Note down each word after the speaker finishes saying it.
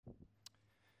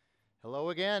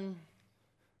Hello again.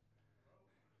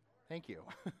 Thank you.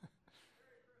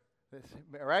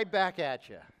 Right back at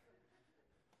you. Let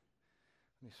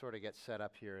me sort of get set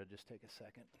up here. It'll just take a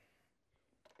second.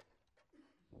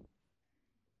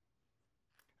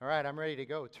 All right, I'm ready to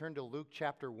go. Turn to Luke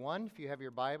chapter 1 if you have your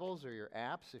Bibles or your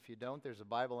apps. If you don't, there's a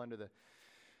Bible under the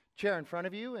chair in front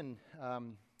of you, and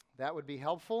that would be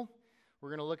helpful. We're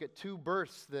going to look at two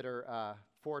births that are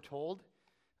foretold.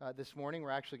 This morning,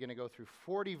 we're actually going to go through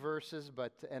 40 verses,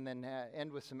 and then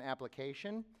end with some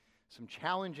application, some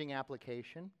challenging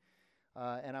application.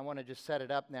 And I want to just set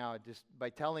it up now just by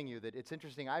telling you that it's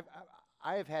interesting. I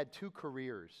have had two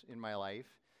careers in my life.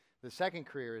 The second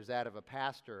career is that of a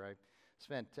pastor. I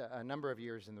spent a number of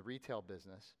years in the retail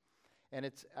business. And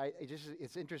it's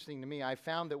interesting to me. I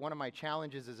found that one of my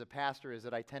challenges as a pastor is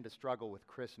that I tend to struggle with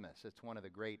Christmas. It's one of the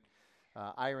great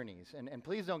ironies. And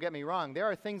please don't get me wrong, there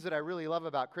are things that I really love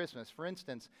about Christmas. For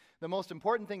instance, the most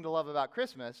important thing to love about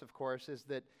Christmas, of course, is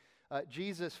that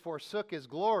Jesus forsook his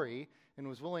glory and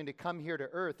was willing to come here to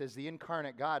earth as the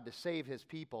incarnate God to save his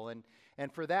people.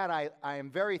 And for that, I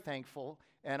am very thankful,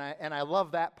 and I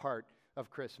love that part of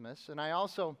Christmas. And I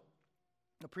also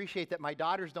appreciate that my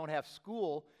daughters don't have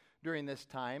school during this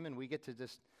time, and we get to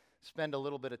just spend a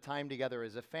little bit of time together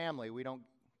as a family. We don't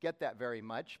get that very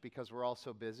much because we're all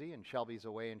so busy, and Shelby's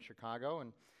away in Chicago.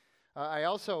 And I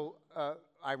also,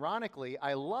 ironically,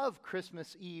 I love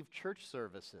Christmas Eve church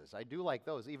services. I do like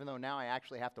those, even though now I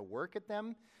actually have to work at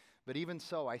them. But even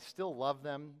so, I still love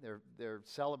them. They're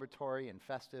celebratory and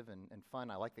festive and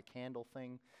fun. I like the candle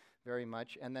thing very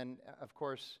much. And then, of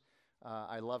course,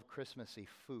 I love Christmassy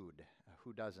food.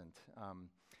 Who doesn't?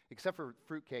 Except for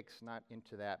fruitcakes, not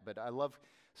into that. But I love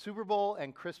Super Bowl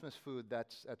and Christmas food.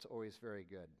 That's always very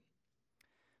good.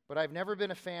 But I've never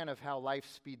been a fan of how life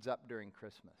speeds up during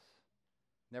Christmas.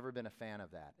 Never been a fan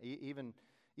of that.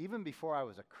 Even before I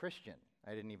was a Christian,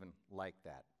 I didn't even like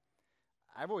that.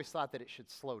 I've always thought that it should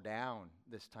slow down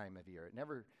this time of year.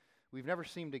 We've never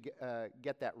seemed to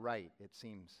get that right, it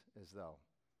seems as though.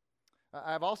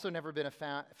 I've also never been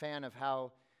a fan of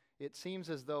how it seems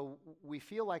as though we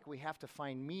feel like we have to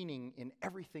find meaning in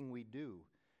everything we do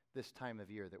this time of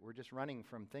year, that we're just running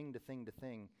from thing to thing to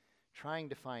thing, trying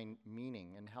to find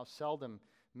meaning, and how seldom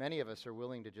many of us are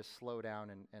willing to just slow down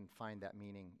and find that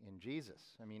meaning in Jesus.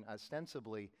 I mean,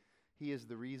 ostensibly, he is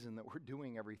the reason that we're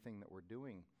doing everything that we're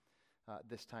doing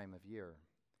this time of year.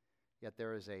 Yet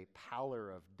there is a pallor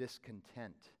of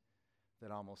discontent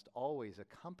that almost always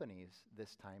accompanies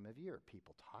this time of year.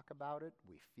 People talk about it,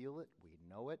 we feel it, we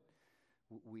know it,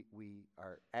 we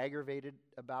are aggravated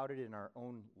about it in our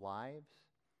own lives.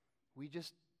 We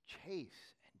just chase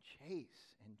and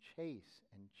chase and chase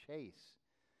and chase.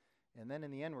 And then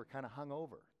in the end, we're kind of hung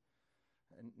over.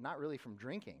 And not really from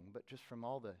drinking, but just from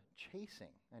all the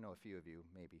chasing. I know a few of you,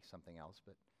 maybe something else,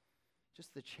 but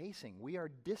just the chasing. We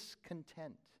are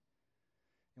discontent.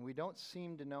 And we don't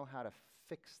seem to know how to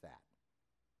fix that.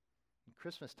 And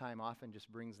Christmas time often just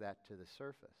brings that to the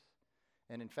surface.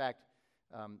 And in fact,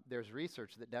 there's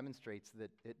research that demonstrates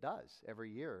that it does every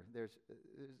year. There's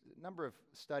a number of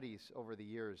studies over the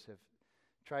years have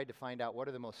tried to find out what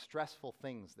are the most stressful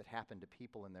things that happen to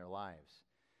people in their lives.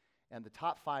 And the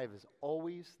top 5 is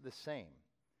always the same.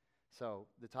 So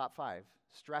the top 5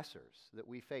 stressors that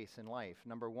we face in life: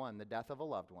 number 1, the death of a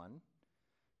loved one;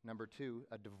 number 2,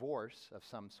 a divorce of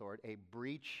some sort, a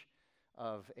breach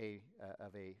of a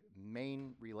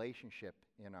main relationship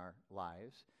in our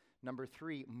lives; number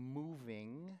 3,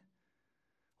 moving,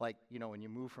 like, when you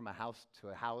move from a house to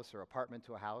a house, or apartment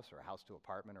to a house, or a house to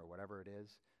apartment, or whatever it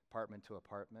is, apartment to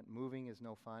apartment. Moving is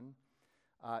no fun.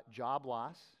 Job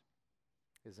loss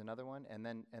is another one. And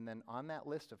then on that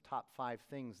list of top 5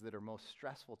 things that are most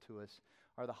stressful to us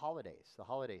are the holidays, the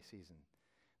holiday season.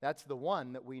 That's the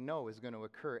one that we know is going to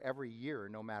occur every year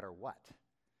no matter what.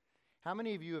 How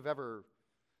many of you have ever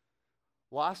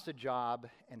lost a job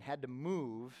and had to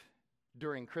move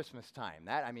during Christmas time?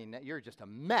 You're just a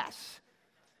mess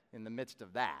in the midst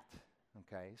of that.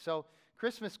 Okay? So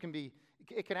Christmas can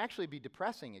actually be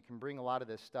depressing. It can bring a lot of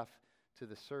this stuff to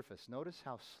the surface. Notice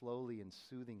how slowly and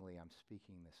soothingly I'm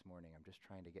speaking this morning. I'm just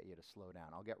trying to get you to slow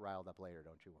down. I'll get riled up later,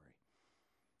 don't you worry.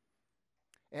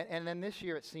 And then this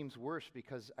year it seems worse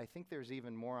because I think there's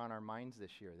even more on our minds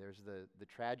this year. There's the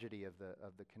tragedy of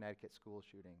the Connecticut school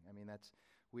shooting.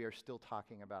 We are still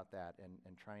talking about that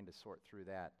and trying to sort through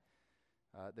that.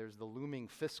 There's the looming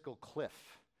fiscal cliff.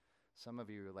 Some of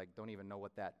you don't even know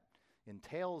what that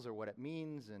entails or what it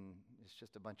means, and it's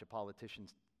just a bunch of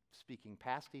politicians speaking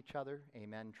past each other.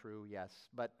 Amen, true, yes.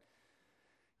 But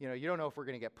You don't know if we're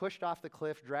going to get pushed off the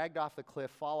cliff, dragged off the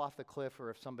cliff, fall off the cliff, or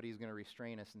if somebody's going to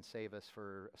restrain us and save us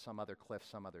for some other cliff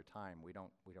some other time. We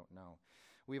don't know.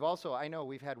 I know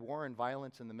we've had war and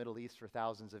violence in the Middle East for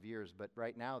thousands of years, but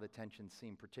right now the tensions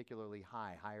seem particularly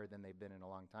high, higher than they've been in a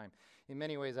long time. In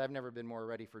many ways, I've never been more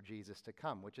ready for Jesus to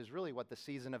come, which is really what the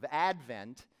season of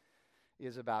Advent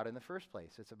is about in the first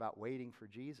place. It's about waiting for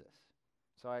Jesus.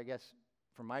 So I guess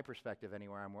from my perspective,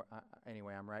 anyway,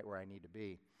 I'm right where I need to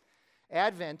be.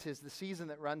 Advent is the season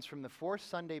that runs from the fourth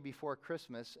Sunday before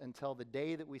Christmas until the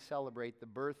day that we celebrate the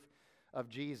birth of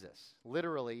Jesus.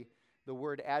 Literally, the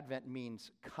word Advent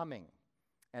means coming.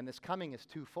 And this coming is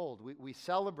twofold. We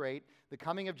celebrate the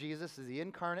coming of Jesus as the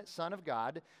incarnate Son of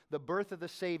God, the birth of the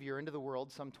Savior into the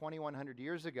world some 2,100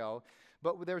 years ago.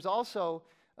 But there's also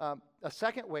a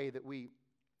second way that we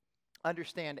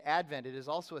understand Advent. It is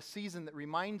also a season that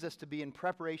reminds us to be in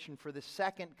preparation for the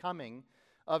second coming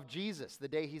of Jesus, the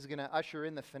day he's going to usher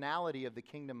in the finality of the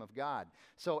kingdom of God.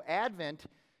 So Advent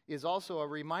is also a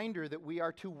reminder that we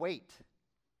are to wait,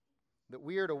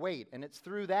 And it's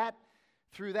through that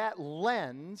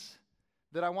lens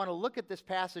that I want to look at this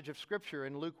passage of Scripture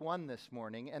in Luke 1 this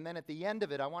morning. And then at the end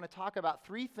of it, I want to talk about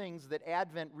three things that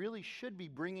Advent really should be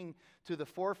bringing to the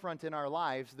forefront in our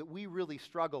lives that we really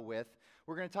struggle with.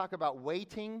 We're going to talk about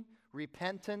waiting,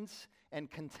 repentance, and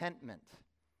contentment.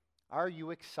 Are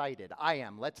you excited? I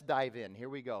am. Let's dive in. Here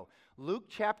we go. Luke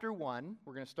chapter 1.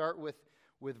 We're going to start with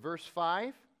verse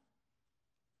 5.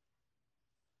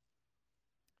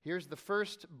 Here's the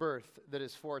first birth that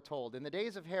is foretold. In the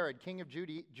days of Herod, king of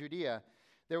Judea,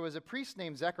 there was a priest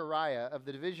named Zechariah of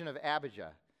the division of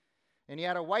Abijah. And he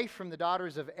had a wife from the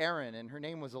daughters of Aaron, and her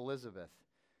name was Elizabeth.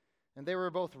 And they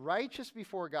were both righteous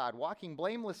before God, walking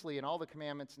blamelessly in all the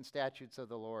commandments and statutes of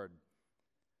the Lord.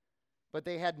 But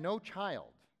they had no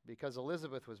child, because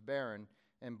Elizabeth was barren,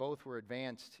 and both were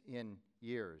advanced in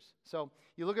years. So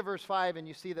you look at verse 5, and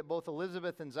you see that both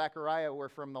Elizabeth and Zechariah were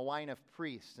from the line of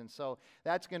priests. And so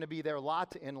that's going to be their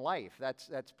lot in life. That's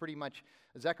pretty much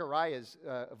Zechariah's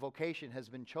vocation has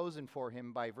been chosen for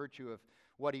him by virtue of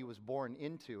what he was born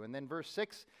into. And then verse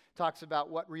 6 talks about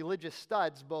what religious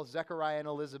studs both Zechariah and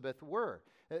Elizabeth were.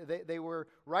 They were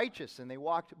righteous, and they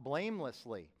walked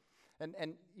blamelessly.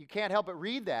 And you can't help but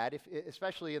read that,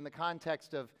 especially in the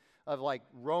context of like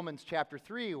Romans chapter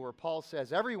 3, where Paul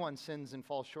says, everyone sins and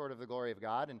falls short of the glory of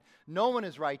God, and no one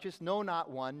is righteous, no,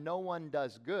 not one, no one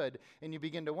does good. And you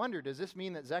begin to wonder, does this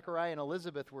mean that Zechariah and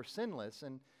Elizabeth were sinless?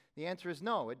 And the answer is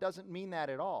no, it doesn't mean that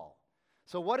at all.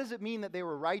 So what does it mean that they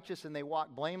were righteous and they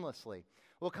walked blamelessly?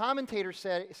 Well, commentators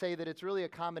say that it's really a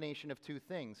combination of two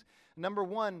things. Number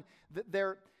one,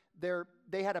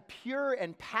 they had a pure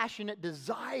and passionate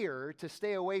desire to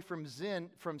stay away from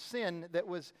sin that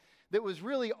was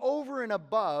really over and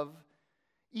above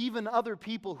even other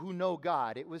people who know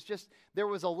God. It was just, there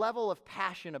was a level of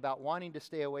passion about wanting to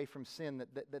stay away from sin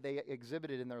that they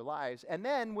exhibited in their lives. And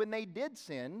then when they did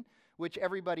sin, which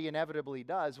everybody inevitably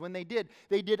does, when they did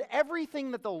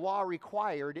everything that the law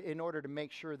required in order to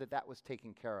make sure that that was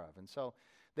taken care of. And so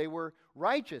they were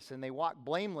righteous and they walked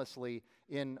blamelessly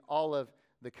in all of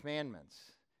the commandments.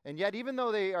 And yet, even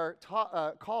though they are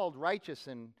called righteous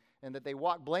and that they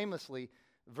walk blamelessly,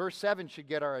 verse 7 should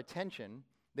get our attention.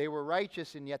 They were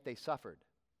righteous and yet they suffered.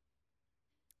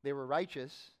 They were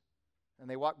righteous and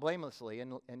they walked blamelessly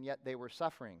and yet they were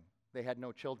suffering. They had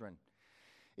no children.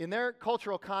 In their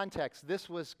cultural context, this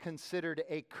was considered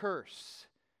a curse.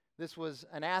 This was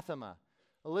anathema.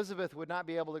 Elizabeth would not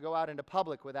be able to go out into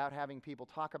public without having people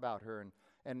talk about her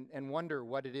and wonder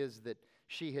what it is that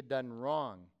she had done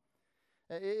wrong.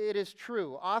 It is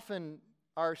true. Often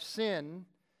our sin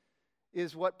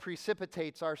is what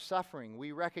precipitates our suffering.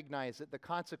 We recognize that the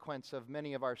consequence of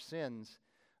many of our sins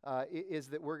is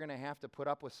that we're going to have to put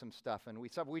up with some stuff. And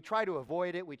we try to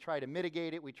avoid it. We try to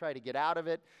mitigate it. We try to get out of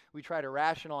it. We try to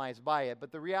rationalize by it.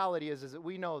 But the reality is that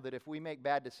we know that if we make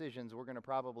bad decisions, we're going to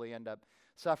probably end up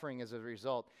suffering as a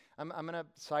result. I'm going to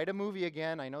cite a movie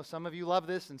again. I know some of you love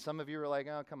this, and some of you are like,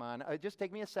 oh, come on. Just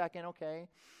take me a second, okay?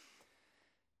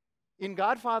 In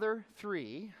Godfather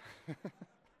 3...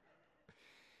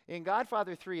 In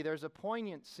Godfather 3, there's a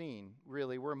poignant scene,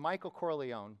 really, where Michael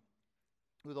Corleone,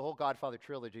 who the whole Godfather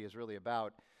trilogy is really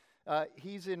about,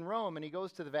 he's in Rome and he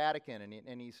goes to the Vatican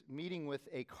and he's meeting with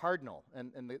a cardinal,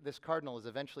 and this cardinal is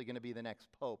eventually going to be the next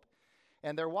pope.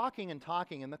 And they're walking and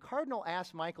talking, and the cardinal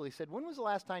asked Michael, he said, when was the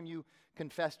last time you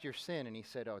confessed your sin? And he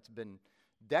said, oh, it's been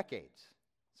decades.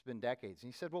 It's been decades.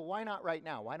 And he said, well, why not right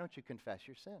now? Why don't you confess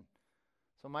your sin?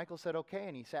 So Michael said, okay,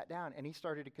 and he sat down and he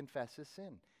started to confess his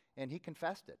sin. And he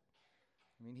confessed it.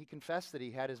 I mean, he confessed that he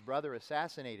had his brother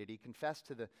assassinated. He confessed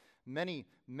to the many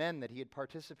men that he had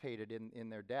participated in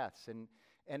their deaths.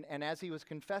 And as he was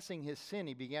confessing his sin,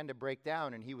 he began to break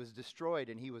down, and he was destroyed,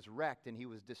 and he was wrecked, and he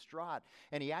was distraught.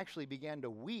 And he actually began to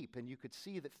weep, and you could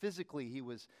see that physically he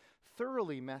was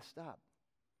thoroughly messed up.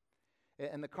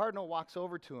 And the cardinal walks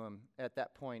over to him at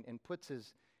that point and puts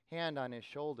his hand on his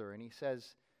shoulder, and he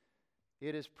says,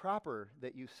 "It is proper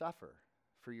that you suffer,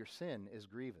 for your sin is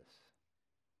grievous."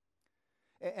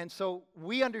 And so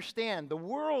we understand, the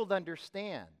world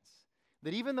understands,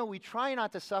 that even though we try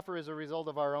not to suffer as a result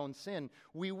of our own sin,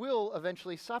 we will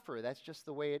eventually suffer. That's just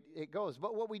the way it goes.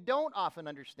 But what we don't often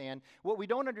understand, what we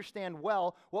don't understand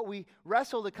well, what we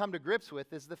wrestle to come to grips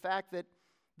with is the fact that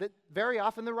very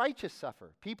often the righteous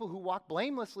suffer, people who walk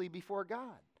blamelessly before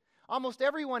God. Almost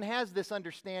everyone has this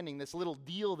understanding, this little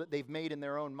deal that they've made in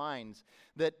their own minds,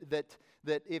 that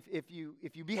if you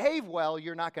behave well,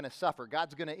 you're not going to suffer.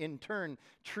 God's going to in turn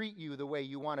treat you the way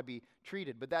you want to be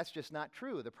treated. But that's just not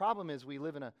true. The problem is we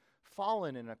live in a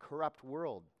fallen and a corrupt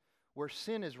world where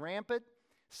sin is rampant,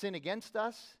 sin against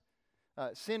us,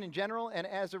 sin in general, and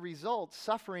as a result,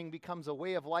 suffering becomes a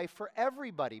way of life for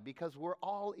everybody because we're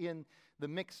all in the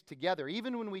mix together.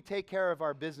 Even when we take care of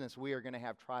our business, we are going to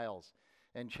have trials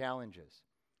and challenges.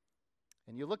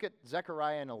 And you look at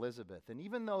Zechariah and Elizabeth, and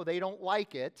even though they don't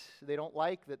like it, they don't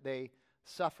like that they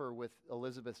suffer with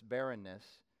Elizabeth's barrenness,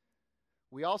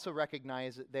 we also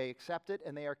recognize that they accept it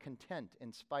and they are content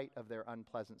in spite of their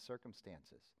unpleasant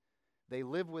circumstances. They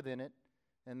live within it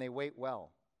and they wait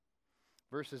well.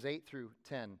 Verses 8 through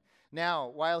 10. Now,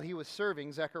 while he was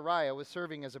serving, Zechariah was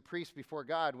serving as a priest before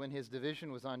God when his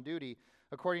division was on duty.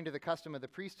 According to the custom of the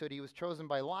priesthood, he was chosen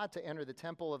by lot to enter the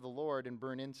temple of the Lord and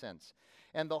burn incense.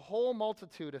 And the whole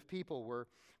multitude of people were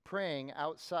praying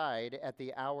outside at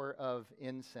the hour of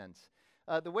incense.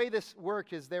 The way this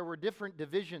worked is there were different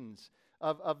divisions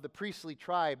of the priestly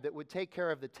tribe that would take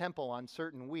care of the temple on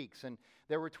certain weeks. And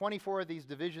there were 24 of these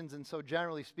divisions, and so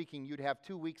generally speaking, you'd have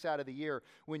 2 weeks out of the year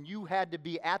when you had to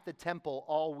be at the temple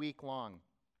all week long.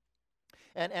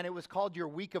 And it was called your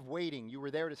week of waiting. You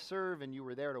were there to serve, and you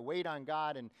were there to wait on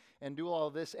God and do all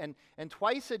of this. And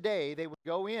twice a day, they would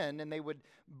go in and they would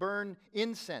burn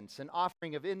incense, an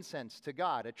offering of incense to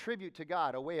God, a tribute to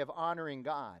God, a way of honoring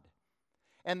God.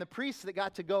 And the priests that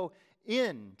got to go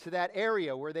in to that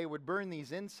area where they would burn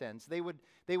these incense, they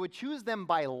would choose them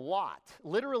by lot.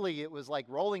 Literally, it was like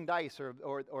rolling dice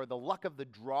or the luck of the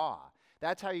draw.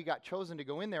 That's how you got chosen to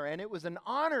go in there. And it was an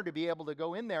honor to be able to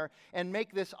go in there and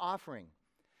make this offering.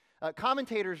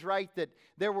 Commentators write that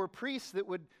there were priests that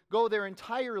would go their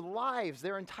entire lives,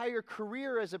 their entire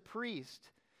career as a priest.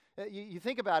 You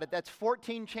think about it, that's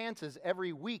 14 chances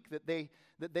every week that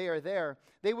they are there.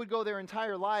 They would go their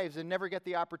entire lives and never get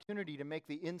the opportunity to make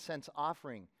the incense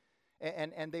offering.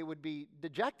 And they would be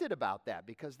dejected about that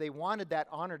because they wanted that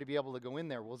honor to be able to go in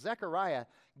there. Well, Zechariah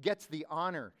gets the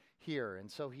honor here.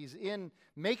 And so he's in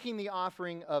making the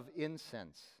offering of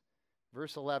incense.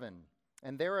 Verse 11,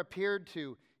 and there appeared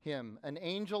to him an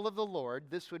angel of the Lord.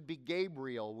 This would be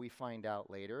Gabriel, we find out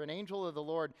later. An angel of the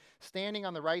Lord standing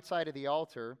on the right side of the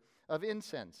altar of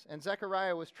incense. And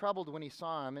Zechariah was troubled when he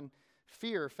saw him, and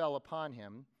fear fell upon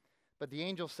him. But the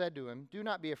angel said to him, "Do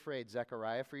not be afraid,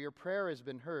 Zechariah, for your prayer has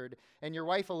been heard, and your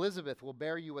wife Elizabeth will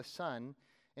bear you a son,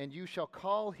 and you shall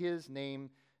call his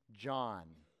name John."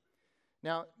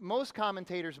 Now, most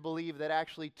commentators believe that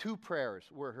actually 2 prayers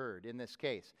were heard in this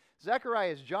case.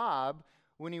 Zechariah's job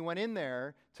when he went in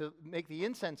there to make the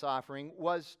incense offering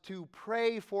was to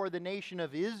pray for the nation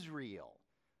of Israel.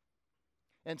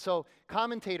 And so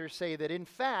commentators say that in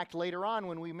fact, later on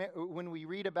when we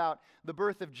read about the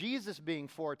birth of Jesus being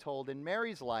foretold in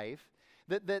Mary's life,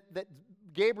 that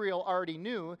Gabriel already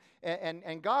knew,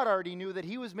 and God already knew that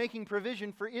he was making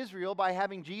provision for Israel by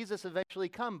having Jesus eventually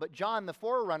come. But John, the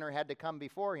forerunner, had to come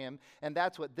before him, and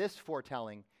that's what this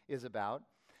foretelling is about.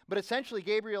 But essentially,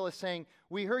 Gabriel is saying,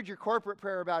 we heard your corporate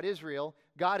prayer about Israel.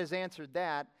 God has answered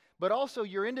that. But also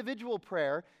your individual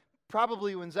prayer,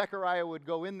 probably when Zechariah would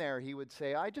go in there, he would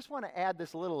say, I just want to add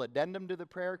this little addendum to the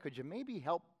prayer. Could you maybe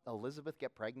help Elizabeth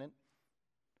get pregnant?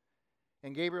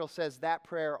 And Gabriel says that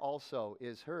prayer also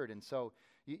is heard. And so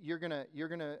you're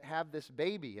gonna have this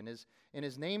baby, and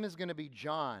his name is going to be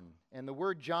John. And the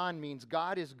word John means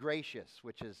God is gracious,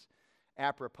 which is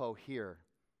apropos here.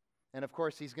 And of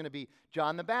course, he's going to be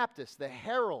John the Baptist, the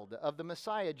herald of the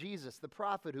Messiah, Jesus, the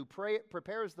prophet who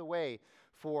prepares the way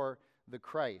for the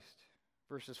Christ.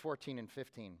 Verses 14 and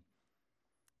 15.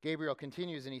 Gabriel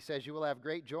continues and he says, you will have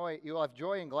joy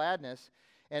and gladness,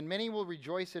 and many will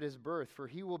rejoice at his birth, for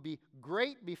he will be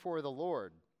great before the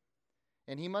Lord.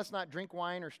 And he must not drink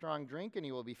wine or strong drink, and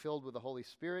he will be filled with the Holy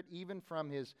Spirit, even from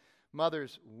his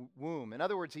mother's womb. In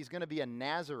other words, he's going to be a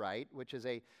Nazirite, which is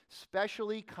a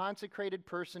specially consecrated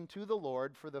person to the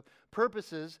Lord for the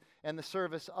purposes and the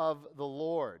service of the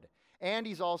Lord. And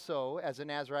he's also, as a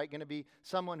Nazirite, going to be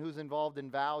someone who's involved in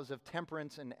vows of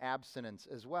temperance and abstinence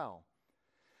as well.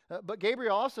 But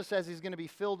Gabriel also says he's going to be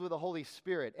filled with the Holy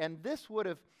Spirit. And this would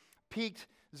have piqued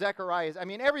Zechariah's,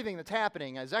 everything that's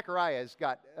happening, Zechariah has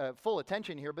got full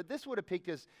attention here, but this would have piqued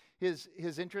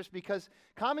his interest because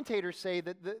commentators say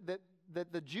that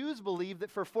the Jews believed that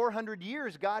for 400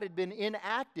 years God had been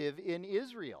inactive in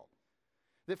Israel.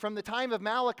 That from the time of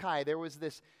Malachi there was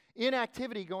this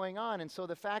inactivity going on, and so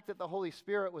the fact that the Holy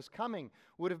Spirit was coming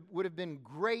would have been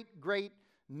great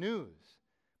news.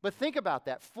 But think about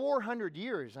that, 400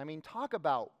 years. Talk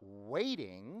about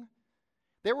waiting.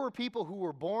 There were people who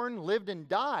were born, lived, and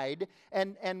died,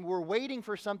 and were waiting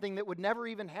for something that would never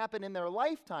even happen in their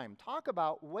lifetime. Talk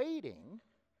about waiting.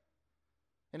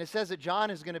 And it says that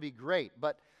John is going to be great.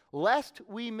 But lest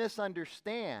we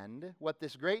misunderstand what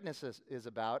this greatness is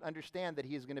about, understand that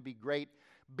he is going to be great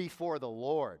before the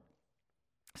Lord.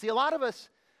 See, a lot of us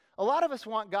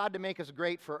want God to make us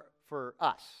great for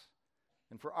us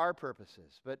and for our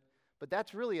purposes. But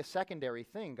that's really a secondary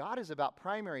thing. God is about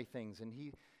primary things, and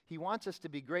He wants us to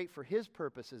be great for His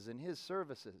purposes and His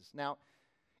services. Now,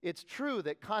 it's true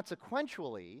that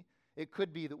consequentially, it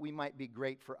could be that we might be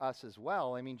great for us as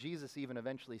well. Jesus even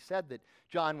eventually said that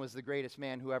John was the greatest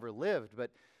man who ever lived.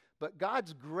 But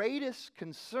God's greatest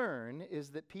concern is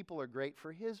that people are great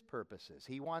for His purposes.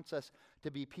 He wants us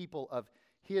to be people of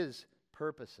His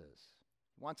purposes.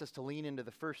 He wants us to lean into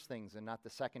the first things and not the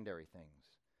secondary things.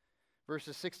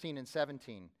 Verses 16 and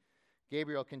 17.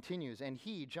 Gabriel continues, and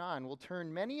he, John, will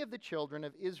turn many of the children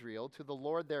of Israel to the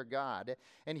Lord their God,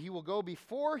 and he will go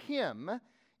before him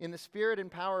in the spirit and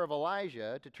power of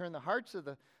Elijah to turn the hearts of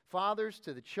the fathers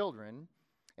to the children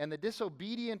and the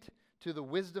disobedient to the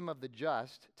wisdom of the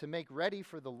just, to make ready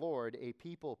for the Lord a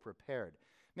people prepared.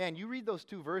 Man, you read those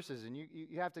two verses and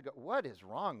you have to go, what is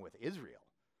wrong with Israel?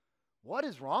 What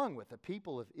is wrong with the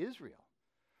people of Israel?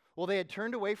 Well, they had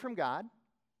turned away from God.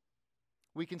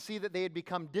 We can see that they had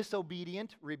become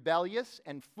disobedient, rebellious,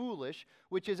 and foolish,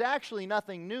 which is actually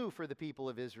nothing new for the people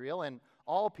of Israel and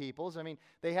all peoples.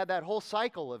 They had that whole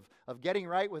cycle of getting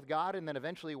right with God and then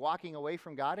eventually walking away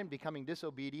from God and becoming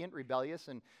disobedient, rebellious,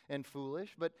 and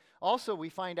foolish. But also we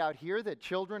find out here that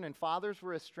children and fathers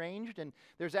were estranged, and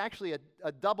there's actually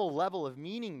a double level of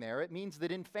meaning there. It means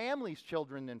that in families,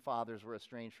 children and fathers were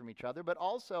estranged from each other, but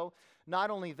also, not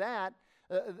only that,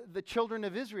 the children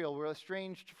of Israel were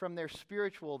estranged from their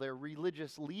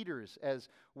religious leaders as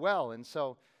well. And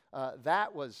so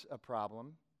that was a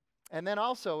problem. And then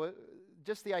also,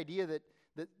 just the idea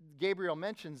that Gabriel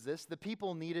mentions this, the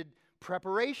people needed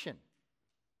preparation.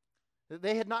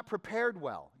 They had not prepared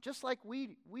well. Just like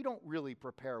we don't really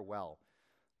prepare well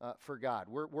for God.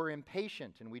 We're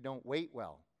impatient and we don't wait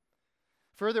well.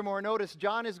 Furthermore, notice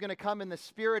John is going to come in the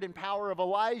spirit and power of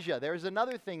Elijah. There's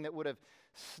another thing that would have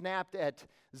snapped at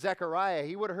Zechariah.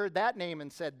 He would have heard that name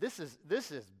and said, this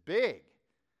is big.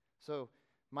 So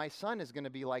my son is going to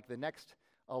be like the next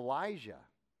Elijah.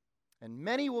 And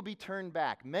many will be turned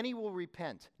back. Many will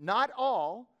repent. Not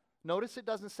all. Notice it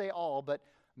doesn't say all, but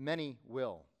many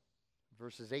will.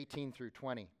 Verses 18 through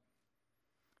 20.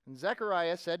 And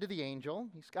Zechariah said to the angel,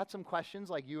 he's got some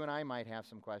questions like you and I might have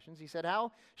some questions. He said,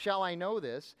 how shall I know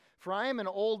this? For I am an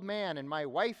old man and my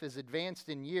wife is advanced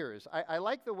in years. I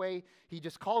like the way he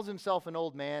just calls himself an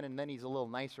old man, and then he's a little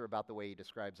nicer about the way he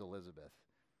describes Elizabeth.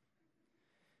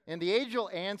 And the angel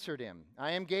answered him,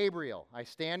 I am Gabriel. I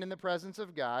stand in the presence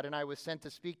of God, and I was sent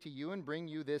to speak to you and bring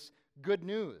you this good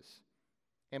news.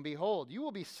 And behold, you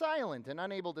will be silent and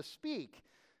unable to speak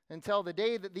until the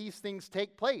day that these things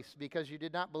take place, because you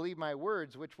did not believe my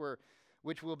words,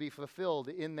 which will be fulfilled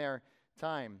in their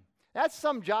time. That's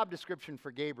some job description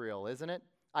for Gabriel, isn't it?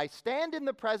 I stand in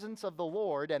the presence of the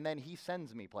Lord, and then he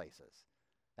sends me places.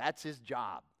 That's his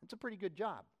job. It's a pretty good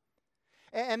job.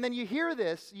 And then you hear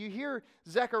this, you hear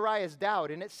Zechariah's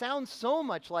doubt, and it sounds so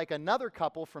much like another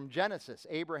couple from Genesis,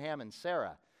 Abraham and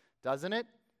Sarah, doesn't it?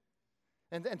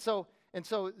 And so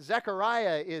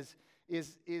Zechariah is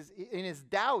in his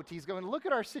doubt. He's going, look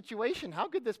at our situation. How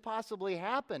could this possibly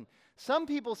happen? Some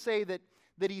people say that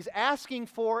he's asking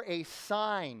for a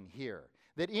sign here.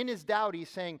 That in his doubt he's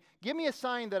saying, give me a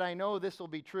sign that I know this will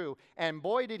be true. And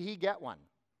boy, did he get one.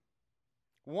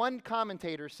 One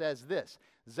commentator says this,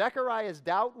 Zechariah's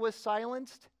doubt was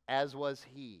silenced, as was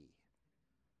he.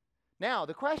 Now,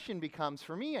 the question becomes,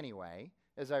 for me anyway,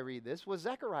 as I read this, was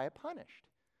Zechariah punished?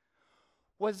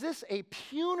 Was this a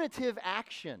punitive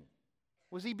action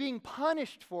Was he being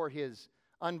punished for his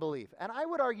unbelief? And I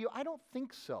would argue, I don't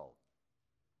think so.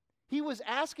 He was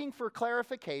asking for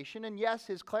clarification, and yes,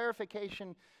 his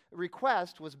clarification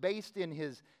request was based in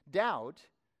his doubt.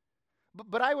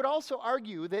 But I would also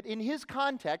argue that in his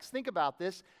context, think about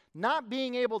this, not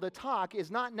being able to talk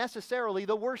is not necessarily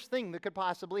the worst thing that could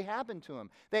possibly happen to him.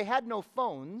 They had no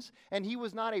phones, and he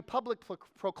was not a public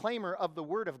proclaimer of the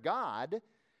Word of God,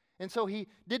 and so he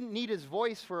didn't need his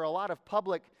voice for a lot of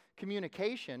public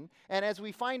communication. And as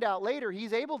we find out later,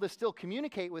 he's able to still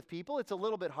communicate with people. It's a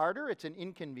little bit harder. It's an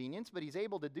inconvenience, but he's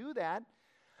able to do that.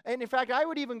 And in fact, I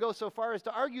would even go so far as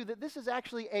to argue that this is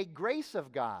actually a grace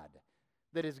of God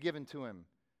that is given to him,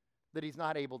 that he's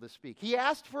not able to speak. He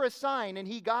asked for a sign, and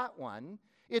he got one.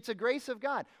 It's a grace of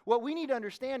God. What we need to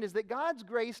understand is that God's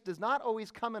grace does not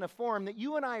always come in a form that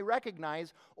you and I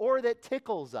recognize or that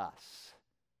tickles us.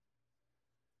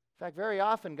 In fact, very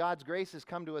often God's grace has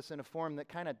come to us in a form that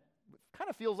kind of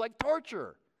feels like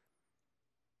torture.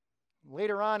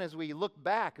 Later on, as we look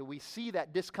back, we see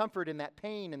that discomfort and that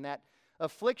pain and that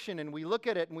affliction, and we look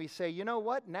at it and we say, you know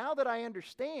what? Now that I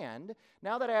understand,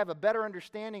 now that I have a better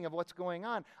understanding of what's going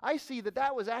on, I see that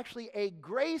that was actually a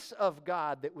grace of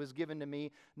God that was given to me,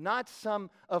 not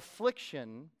some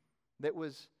affliction that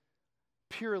was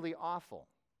purely awful.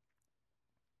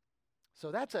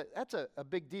 So that's a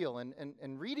big deal.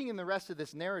 And reading in the rest of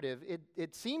this narrative,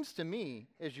 it seems to me,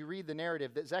 as you read the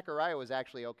narrative, that Zechariah was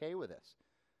actually okay with this.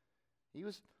 He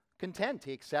was content.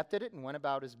 He accepted it and went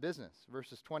about his business.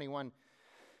 Verses 21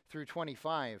 through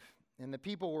 25. And the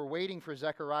people were waiting for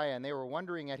Zechariah, and they were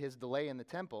wondering at his delay in the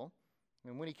temple.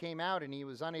 And when he came out and he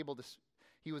was unable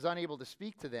to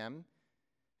speak to them,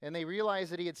 and they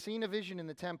realized that he had seen a vision in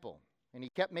the temple. And he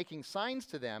kept making signs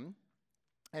to them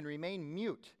and remained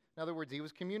mute. In other words, he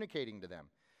was communicating to them.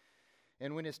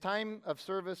 And when his time of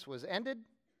service was ended,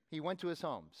 he went to his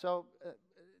home. So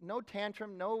no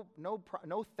tantrum,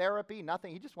 no therapy,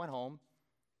 nothing. He just went home.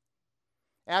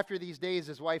 After these days,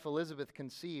 his wife Elizabeth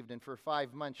conceived, and for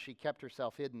 5 months she kept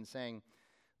herself hidden, saying,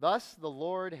 "Thus the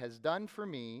Lord has done for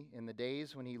me in the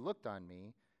days when he looked on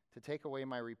me to take away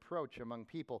my reproach among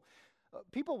people."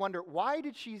 People wonder, why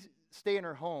did she stay in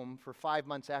her home for 5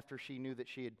 months after she knew that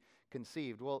she had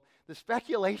conceived? Well, the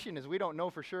speculation is, we don't know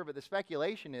for sure, but the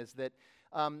speculation is that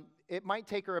it might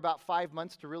take her about 5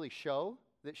 months to really show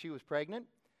that she was pregnant.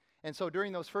 And so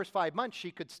during those first 5 months,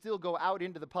 she could still go out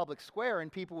into the public square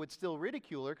and people would still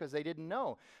ridicule her because they didn't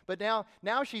know. But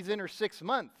now she's in her 6th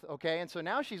month, okay? And so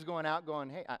now she's going out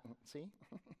going, hey, see?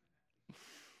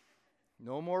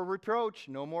 No more reproach,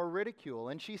 no more ridicule.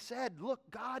 And she said,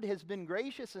 look, God has been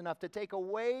gracious enough to take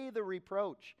away the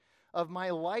reproach of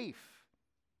my life.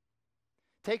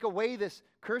 Take away this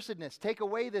cursedness. Take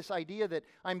away this idea that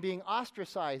I'm being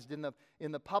ostracized in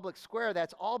the public square.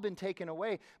 That's all been taken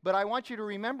away. But I want you to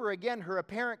remember again, her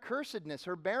apparent cursedness,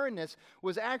 her barrenness,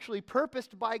 was actually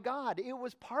purposed by God. It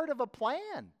was part of a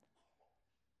plan.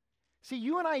 See,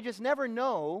 you and I just never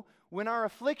know when our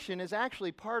affliction is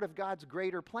actually part of God's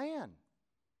greater plan.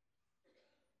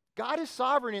 God is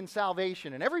sovereign in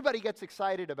salvation, and everybody gets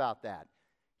excited about that.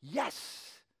 Yes!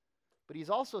 But he's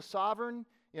also sovereign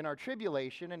in our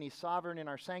tribulation, and he's sovereign in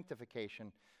our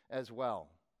sanctification as well.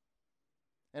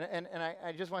 And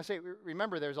I just want to say,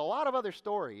 remember, there's a lot of other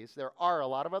stories. There are a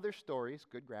lot of other stories,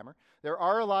 good grammar. There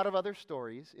are a lot of other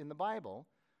stories in the Bible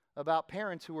about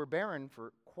parents who were barren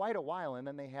for quite a while, and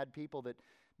then they had people that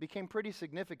became pretty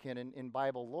significant in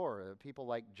Bible lore. People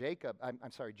like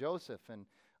Joseph and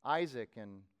Isaac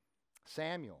and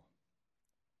Samuel.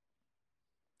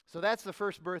 So that's the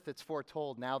first birth that's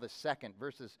foretold. Now the second,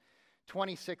 verses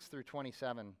 26 through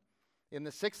 27. In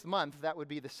the 6th month, that would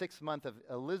be the 6th month of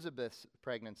Elizabeth's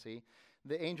pregnancy,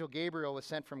 the angel Gabriel was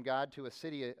sent from God to a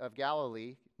city of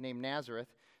Galilee named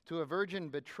Nazareth, to a virgin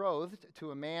betrothed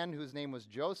to a man whose name was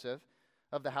Joseph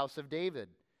of the house of David.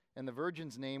 And the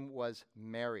virgin's name was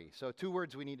Mary. So 2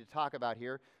 words we need to talk about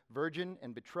here, virgin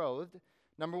and betrothed.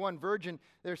 Number one, virgin,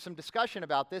 there's some discussion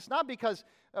about this, not because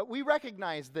we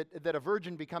recognize that a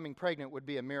virgin becoming pregnant would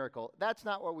be a miracle. That's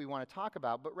not what we want to talk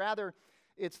about, but rather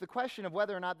it's the question of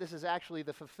whether or not this is actually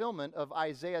the fulfillment of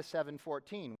Isaiah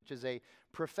 7:14, which is a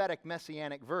prophetic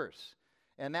messianic verse.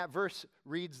 And that verse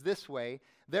reads this way,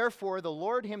 "Therefore the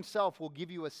Lord himself will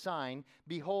give you a sign.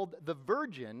 Behold, the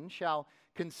virgin shall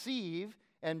conceive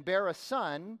and bear a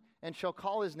son, and shall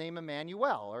call his name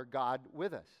Emmanuel," or God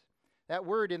with us. That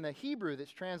word in the Hebrew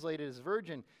that's translated as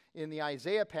virgin in the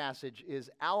Isaiah passage is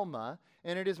Alma,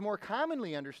 and it is more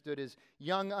commonly understood as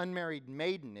young unmarried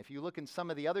maiden. If you look in some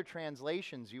of the other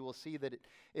translations, you will see that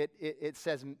it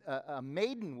says a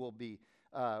maiden will be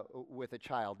with a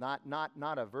child,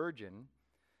 not a virgin.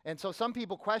 And so some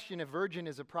people question if virgin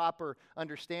is a proper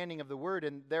understanding of the word,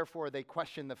 and therefore they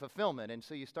question the fulfillment. And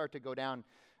so you start to go down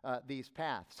these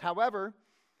paths. However,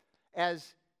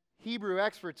 as Hebrew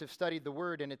experts have studied the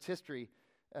word and its history,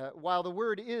 while the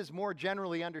word is more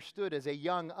generally understood as a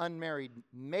young unmarried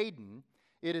maiden,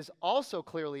 it is also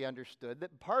clearly understood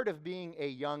that part of being a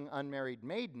young unmarried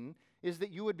maiden is that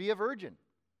you would be a virgin.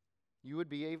 You would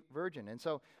be a virgin. And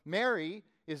so Mary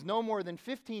is no more than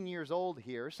 15 years old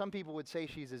here. Some people would say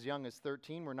she's as young as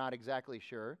 13. We're not exactly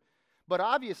sure. But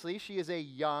obviously, she is a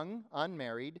young,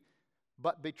 unmarried,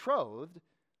 but betrothed.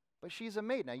 But she's a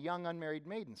maiden, a young, unmarried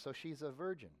maiden. So she's a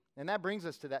virgin. And that brings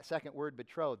us to that second word,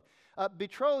 betrothed.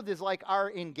 Betrothed is like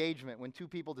our engagement when two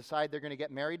people decide they're going to get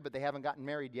married, but they haven't gotten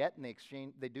married yet, and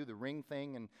they do the ring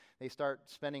thing, and they start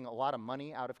spending a lot of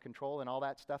money out of control, and all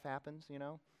that stuff happens, you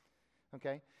know?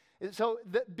 Okay? So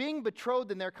being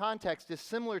betrothed in their context is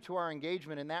similar to our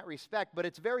engagement in that respect, but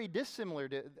it's very dissimilar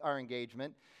to our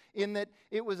engagement in that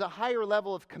it was a higher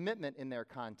level of commitment in their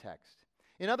context.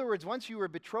 In other words, once you were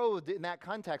betrothed in that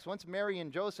context, once Mary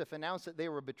and Joseph announced that they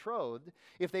were betrothed,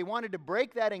 if they wanted to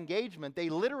break that engagement, they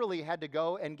literally had to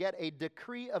go and get a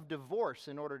decree of divorce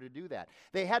in order to do that.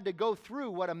 They had to go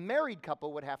through what a married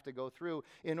couple would have to go through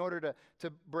in order to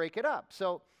break it up.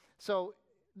 So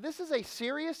this is a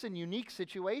serious and unique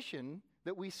situation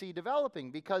that we see developing,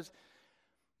 because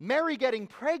Mary getting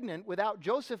pregnant without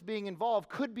Joseph being involved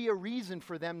could be a reason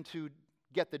for them to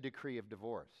get the decree of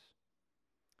divorce.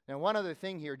 Now, one other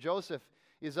thing here, Joseph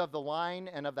is of the line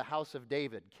and of the house of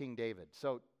David, King David.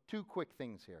 So, two quick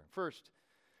things here. First,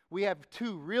 we have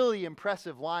two really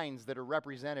impressive lines that are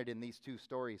represented in these two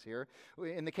stories here.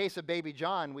 In the case of baby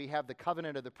John, we have the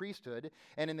covenant of the priesthood,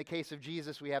 and in the case of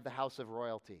Jesus, we have the house of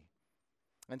royalty.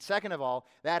 And second of all,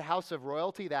 that house of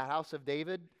royalty, that house of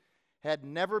David, had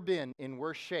never been in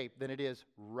worse shape than it is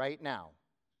right now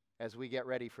as we get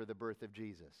ready for the birth of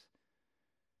Jesus.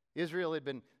 Israel had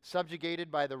been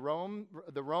subjugated by the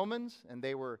Romans, and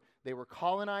they were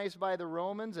colonized by the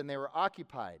Romans, and they were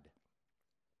occupied.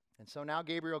 And so now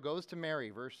Gabriel goes to Mary,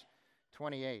 verse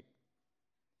 28.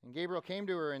 And Gabriel came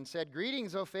to her and said,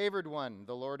 "Greetings, O favored one,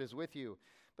 the Lord is with you."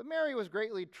 But Mary was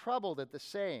greatly troubled at the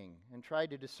saying, and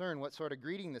tried to discern what sort of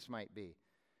greeting this might be.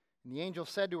 And the angel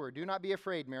said to her, "Do not be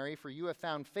afraid, Mary, for you have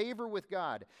found favor with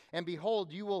God. And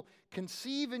behold, you will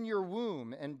conceive in your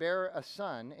womb and bear a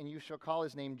son, and you shall call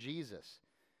his name Jesus.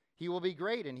 He will be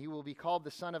great, and he will be called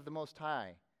the Son of the Most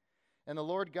High. And the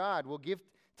Lord God will give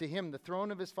to him the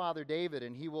throne of his father David,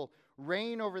 and he will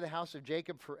reign over the house of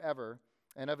Jacob forever,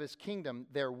 and of his kingdom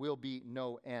there will be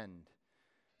no end."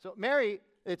 So Mary,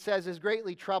 it says, is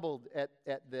greatly troubled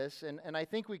at this, and I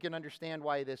think we can understand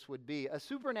why this would be. A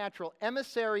supernatural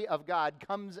emissary of God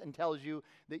comes and tells you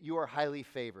that you are highly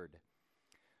favored.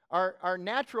 Our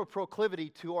natural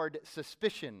proclivity toward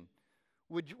suspicion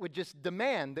would just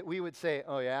demand that we would say,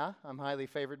 "Oh yeah, I'm highly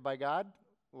favored by God?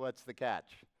 What's the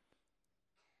catch?"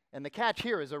 And the catch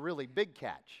here is a really big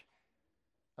catch.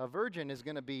 A virgin is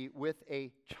going to be with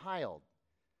a child.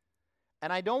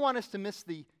 And I don't want us to miss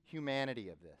the humanity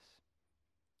of this.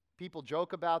 People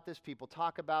joke about this, people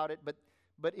talk about it,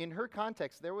 but in her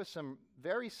context, there was some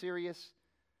very serious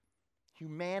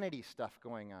humanity stuff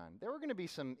going on. There were going to be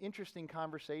some interesting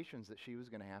conversations that she was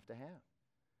going to have.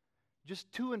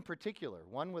 Just two in particular,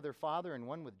 one with her father and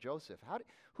one with Joseph.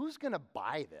 Who's going to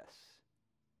buy this?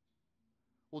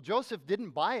 Well, Joseph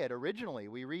didn't buy it originally.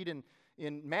 We read in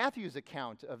Matthew's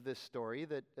account of this story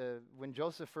that when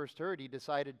Joseph first heard, he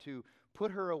decided to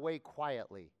put her away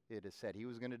quietly, it is said. He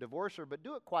was going to divorce her, but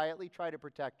do it quietly, try to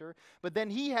protect her. But then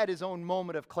he had his own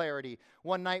moment of clarity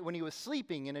one night when he was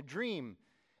sleeping in a dream.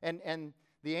 And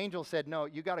the angel said, "No,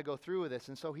 you got to go through with this."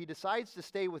 And so he decides to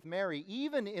stay with Mary,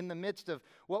 even in the midst of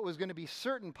what was going to be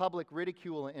certain public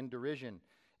ridicule and derision.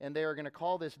 And they are going to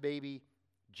call this baby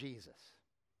Jesus.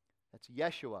 That's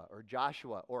Yeshua or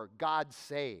Joshua or God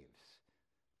saves.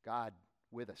 God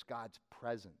with us, God's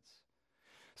presence.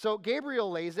 So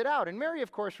Gabriel lays it out, and Mary,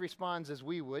 of course, responds as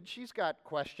we would. She's got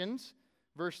questions.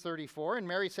 Verse 34, and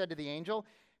Mary said to the angel,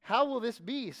 "How will this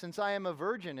be, since I am a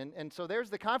virgin?" And so there's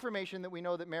the confirmation that we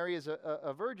know that Mary is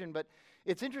a virgin, but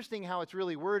it's interesting how it's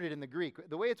really worded in the Greek.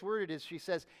 The way it's worded is she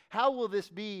says, "How will this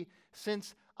be,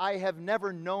 since I have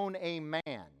never known a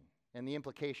man?" And the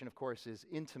implication, of course, is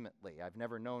intimately. I've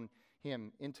never known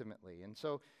him intimately. And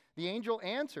so the angel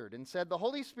answered and said, "The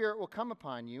Holy Spirit will come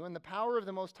upon you, and the power of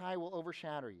the Most High will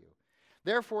overshadow you.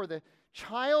 Therefore, the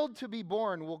child to be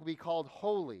born will be called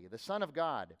Holy, the Son of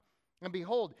God. And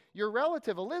behold, your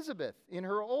relative Elizabeth, in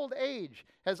her old age,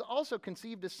 has also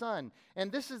conceived a son,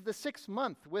 and this is the 6th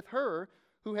month with her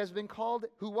who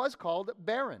was called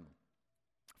barren.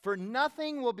 For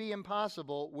nothing will be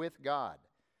impossible with God.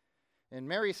 And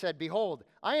Mary said, Behold,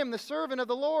 I am the servant of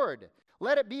the Lord.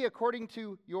 Let it be according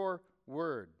to your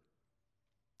word.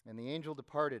 And the angel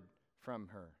departed from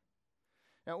her.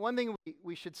 Now, one thing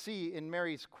we should see in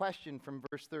Mary's question from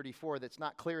verse 34 that's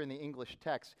not clear in the English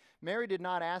text, Mary did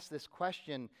not ask this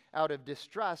question out of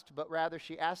distrust, but rather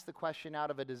she asked the question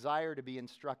out of a desire to be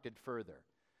instructed further.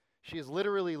 She is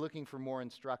literally looking for more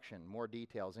instruction, more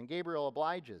details, and Gabriel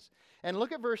obliges. And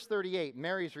look at verse 38,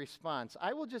 Mary's response.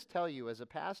 I will just tell you, as a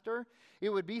pastor, it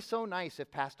would be so nice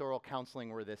if pastoral counseling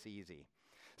were this easy.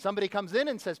 Somebody comes in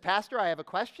and says, Pastor, I have a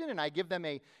question, and I give them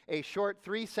a short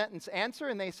 3-sentence answer,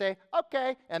 and they say,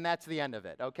 okay, and that's the end of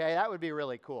it, okay? That would be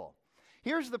really cool.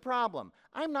 Here's the problem.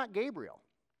 I'm not Gabriel.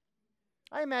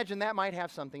 I imagine that might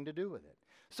have something to do with it.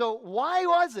 So why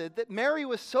was it that Mary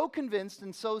was so convinced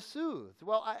and so soothed?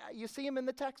 Well, you see him in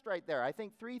the text right there. I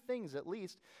think 3 things at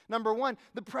least. Number 1,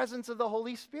 the presence of the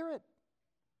Holy Spirit,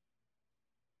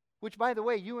 which, by the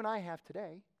way, you and I have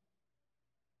today.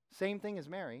 Same thing as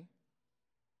Mary.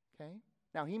 Okay?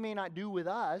 Now, he may not do with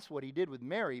us what he did with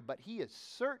Mary, but he is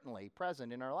certainly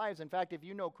present in our lives. In fact, if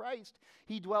you know Christ,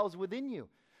 he dwells within you.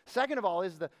 Second of all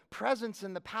is the presence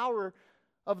and the power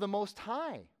of the Most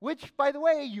High, which, by the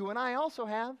way, you and I also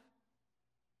have.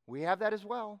 We have that as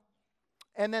well.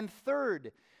 And then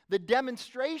third, the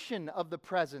demonstration of the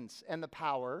presence and the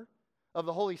power of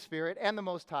the Holy Spirit and the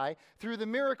Most High through the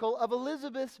miracle of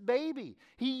Elizabeth's baby.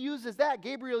 He uses that,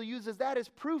 Gabriel uses that as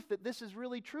proof that this is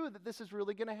really true, that this is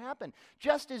really going to happen.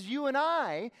 Just as you and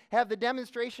I have the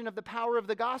demonstration of the power of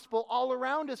the gospel all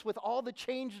around us with all the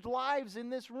changed lives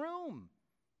in this room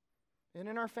and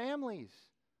in our families.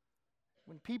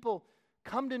 When people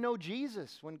come to know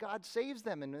Jesus, when God saves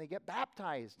them and they get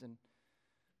baptized, and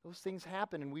those things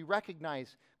happen, and we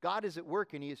recognize God is at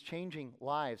work and he is changing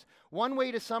lives. One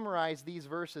way to summarize these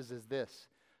verses is this: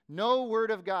 no word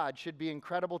of God should be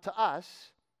incredible to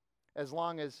us as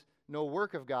long as no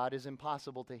work of God is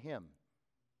impossible to him.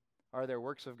 Are there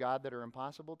works of God that are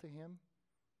impossible to him?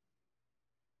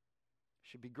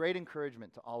 Should be great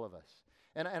encouragement to all of us.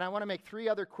 And I want to make 3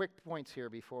 other quick points here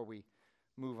before we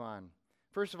move on.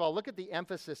 First of all, look at the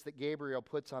emphasis that Gabriel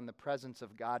puts on the presence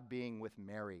of God being with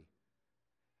Mary.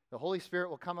 The Holy Spirit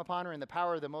will come upon her, and the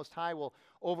power of the Most High will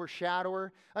overshadow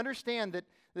her. Understand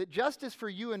that just as for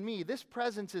you and me, this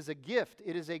presence is a gift.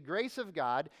 It is a grace of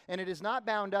God, and it is not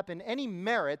bound up in any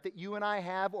merit that you and I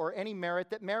have or any merit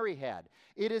that Mary had.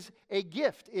 It is a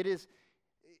gift. It is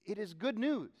good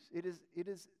news. It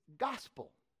is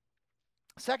gospel.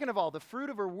 Second of all, the fruit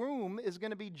of her womb is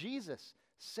going to be Jesus,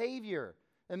 Savior,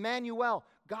 Emmanuel,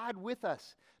 God with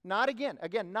us. Not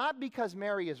not because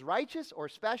Mary is righteous or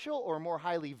special or more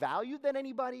highly valued than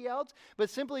anybody else, but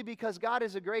simply because God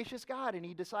is a gracious God and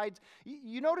he decides.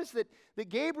 You notice that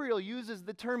Gabriel uses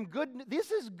the term good. This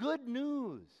is good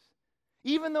news.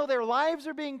 Even though their lives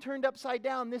are being turned upside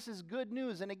down, this is good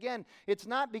news. And again, it's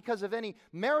not because of any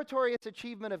meritorious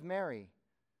achievement of Mary.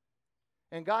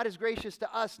 And God is gracious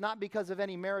to us not because of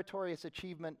any meritorious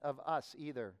achievement of us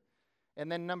either. And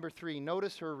then number 3,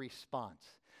 notice her response.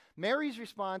 Mary's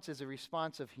response is a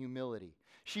response of humility.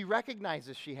 She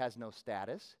recognizes she has no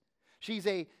status. She's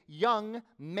a young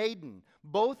maiden.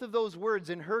 Both of those words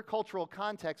in her cultural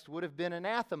context would have been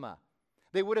anathema.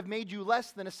 They would have made you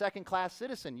less than a second-class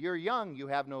citizen. You're young, you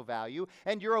have no value,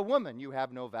 and you're a woman, you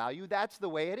have no value. That's the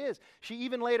way it is. She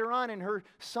even later on in her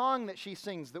song that she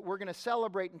sings that we're going to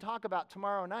celebrate and talk about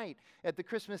tomorrow night at the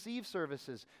Christmas Eve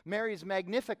services, Mary's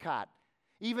Magnificat.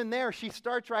 Even there, she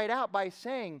starts right out by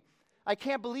saying, I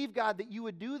can't believe, God, that you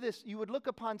would do this. You would look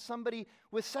upon somebody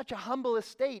with such a humble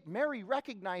estate. Mary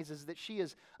recognizes that she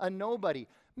is a nobody.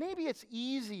 Maybe it's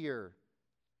easier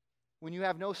when you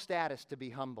have no status to be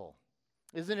humble.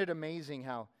 Isn't it amazing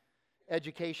how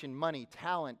education, money,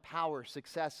 talent, power,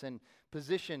 success, and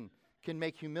position can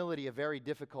make humility a very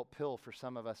difficult pill for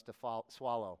some of us to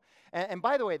swallow? And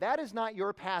by the way, that is not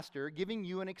your pastor giving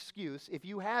you an excuse, if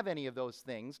you have any of those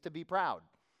things, to be proud.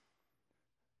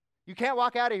 You can't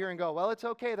walk out of here and go, well, it's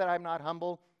okay that I'm not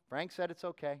humble. Frank said it's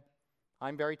okay.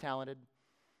 I'm very talented.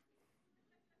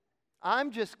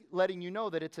 I'm just letting you know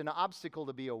that it's an obstacle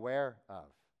to be aware of.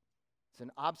 It's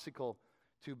an obstacle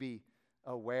to be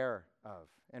aware of.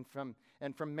 And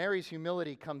from Mary's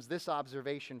humility comes this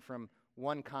observation from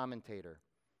one commentator.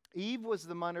 Eve was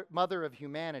the mother of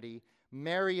humanity.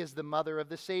 Mary is the mother of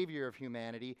the Savior of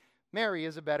humanity. Mary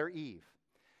is a better Eve.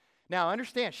 Now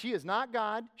understand, she is not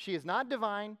God, she is not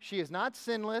divine, she is not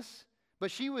sinless,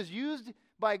 but she was used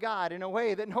by God in a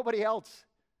way that nobody else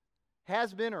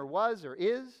has been or was or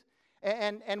is.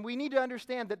 And we need to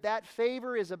understand that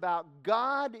favor is about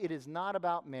God, it is not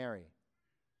about Mary.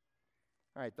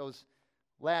 All right, those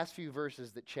last few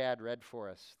verses that Chad read for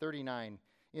us. 39.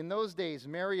 In those days,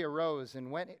 Mary arose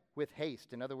and went with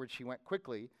haste. In other words, she went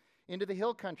quickly into the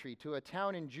hill country to a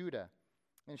town in Judah.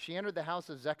 And she entered the house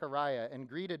of Zechariah and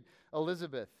greeted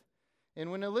Elizabeth.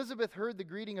 And when Elizabeth heard the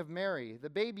greeting of Mary, the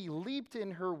baby leaped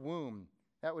in her womb.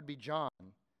 That would be John.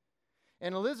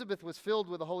 And Elizabeth was filled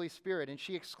with the Holy Spirit, and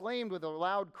she exclaimed with a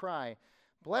loud cry,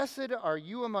 "Blessed are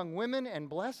you among women, and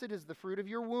blessed is the fruit of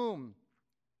your womb.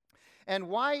 And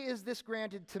why is this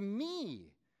granted to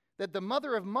me, that the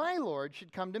mother of my Lord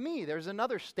should come to me?" There's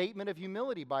another statement of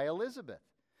humility by Elizabeth.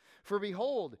 "For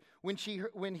behold, when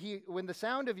the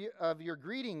sound of your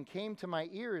greeting came to my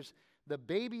ears, the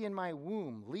baby in my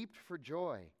womb leaped for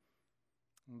joy.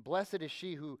 And blessed is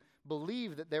she who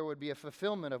believed that there would be a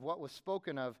fulfillment of what was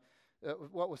spoken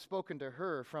to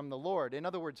her from the Lord." In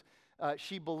other words,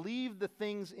 she believed the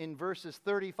things in verses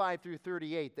 35 through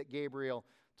 38 that Gabriel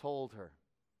told her.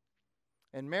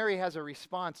 And Mary has a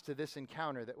response to this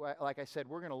encounter that, like I said,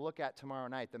 we're going to look at tomorrow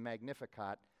night, the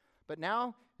Magnificat. But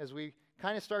now, as we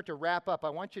kind of start to wrap up, I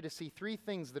want you to see three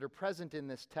things that are present in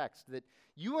this text that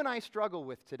you and I struggle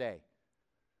with today,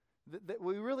 that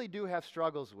we really do have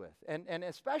struggles with, and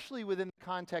especially within the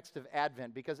context of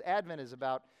Advent, because Advent is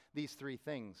about these three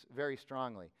things very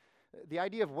strongly. The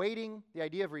idea of waiting, the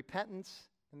idea of repentance,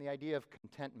 and the idea of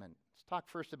contentment. Let's talk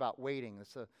first about waiting.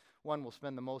 That's the one we'll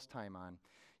spend the most time on.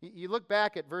 You look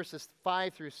back at verses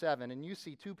 5 through 7, and you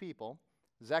see two people,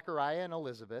 Zechariah and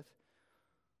Elizabeth,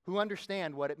 who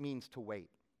understand what it means to wait.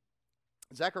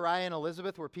 Zechariah and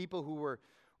Elizabeth were people who were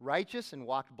righteous and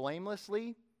walked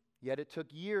blamelessly, yet it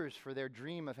took years for their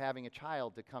dream of having a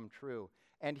child to come true.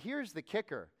 And here's the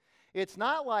kicker. It's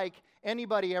not like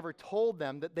anybody ever told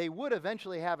them that they would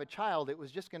eventually have a child. It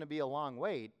was just going to be a long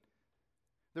wait.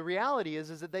 The reality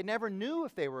is that they never knew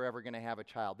if they were ever going to have a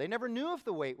child. They never knew if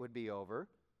the wait would be over.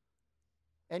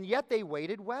 And yet they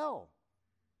waited well.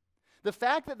 The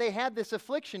fact that they had this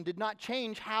affliction did not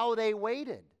change how they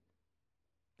waited.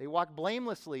 They walked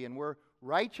blamelessly and were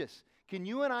righteous. Can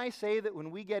you and I say that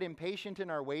when we get impatient in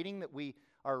our waiting that we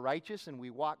are righteous and we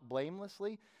walk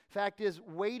blamelessly? Fact is,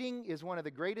 waiting is one of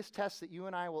the greatest tests that you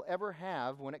and I will ever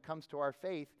have when it comes to our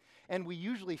faith, and we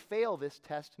usually fail this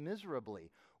test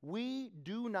miserably. We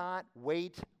do not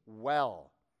wait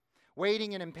well.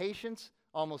 Waiting and impatience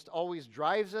almost always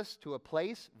drives us to a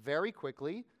place very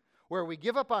quickly where we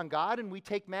give up on God and we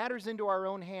take matters into our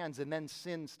own hands, and then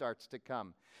sin starts to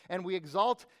come. And we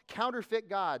exalt counterfeit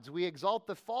gods. We exalt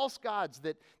the false gods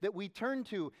that we turn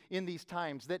to in these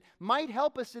times that might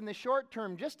help us in the short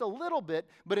term just a little bit,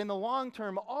 but in the long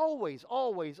term always,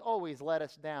 always, always let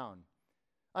us down.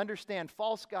 Understand,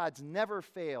 false gods never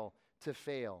fail to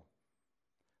fail.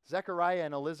 Zechariah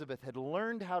and Elizabeth had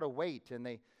learned how to wait, and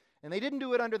they didn't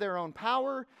do it under their own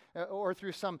power or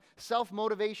through some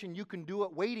self-motivation, you can do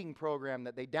it waiting program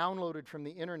that they downloaded from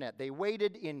the internet. They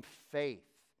waited in faith.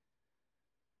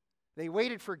 They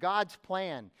waited for God's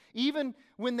plan, even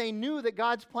when they knew that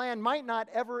God's plan might not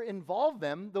ever involve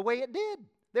them the way it did.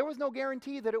 There was no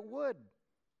guarantee that it would.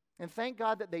 And thank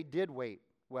God that they did wait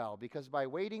well, because by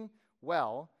waiting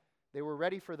well, they were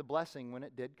ready for the blessing when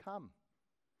it did come.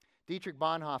 Dietrich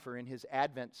Bonhoeffer, in his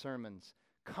Advent sermons,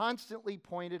 constantly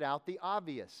pointed out the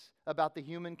obvious about the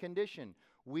human condition.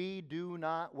 We do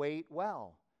not wait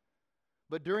well.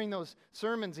 But during those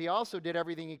sermons, he also did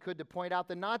everything he could to point out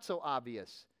the not so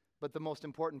obvious, but the most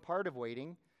important part of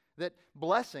waiting, that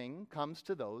blessing comes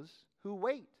to those who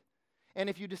wait. And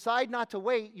if you decide not to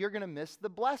wait, you're going to miss the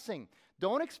blessing.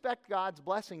 Don't expect God's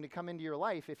blessing to come into your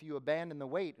life if you abandon the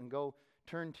wait and go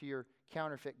turn to your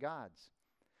counterfeit gods.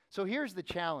 So here's the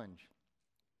challenge.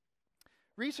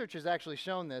 Research has actually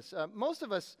shown this. Most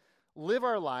of us live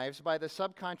our lives by the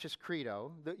subconscious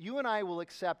credo that you and I will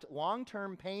accept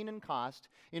long-term pain and cost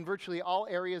in virtually all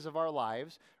areas of our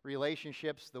lives,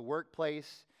 relationships, the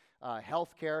workplace,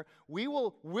 healthcare. We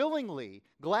will willingly,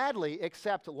 gladly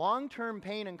accept long-term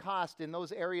pain and cost in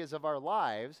those areas of our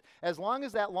lives as long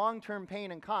as that long-term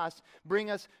pain and cost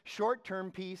bring us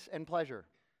short-term peace and pleasure.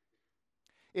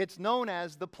 It's known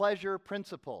as the pleasure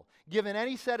principle. Given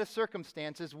any set of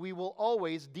circumstances, we will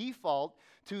always default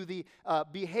to the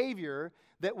behavior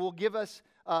that will give us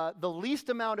the least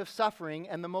amount of suffering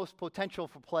and the most potential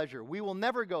for pleasure. We will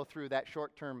never go through that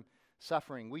short-term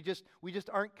suffering. We just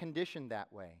aren't conditioned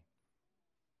that way.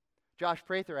 Josh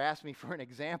Prather asked me for an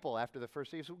example after the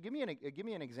first year. So give me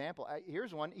an example.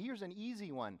 Here's one. Here's an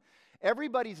easy one.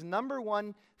 Everybody's number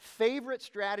one favorite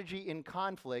strategy in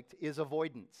conflict is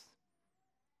avoidance.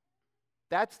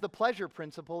 That's the pleasure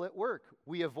principle at work.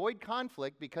 We avoid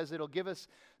conflict because it'll give us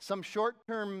some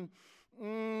short-term,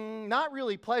 not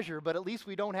really pleasure, but at least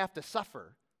we don't have to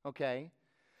suffer, okay?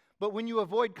 But when you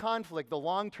avoid conflict, the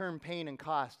long-term pain and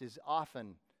cost is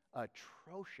often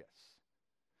atrocious.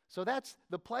 So that's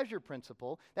the pleasure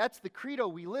principle. That's the credo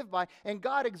we live by. And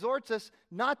God exhorts us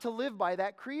not to live by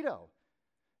that credo.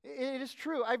 It is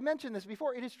true. I've mentioned this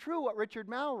before. It is true what Richard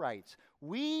Mouw writes.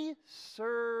 We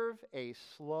serve a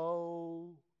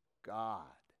slow God.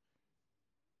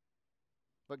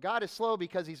 But God is slow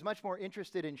because he's much more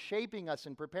interested in shaping us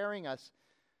and preparing us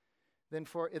than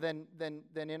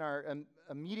in our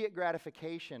immediate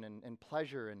gratification and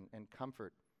pleasure and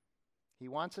comfort. He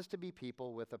wants us to be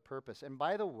people with a purpose. And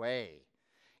by the way,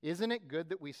 isn't it good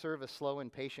that we serve a slow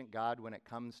and patient God when it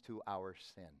comes to our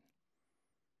sin?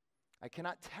 I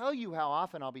cannot tell you how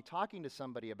often I'll be talking to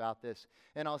somebody about this,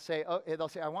 and I'll say, they'll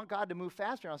say, I want God to move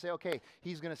faster. And I'll say, okay,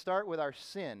 he's going to start with our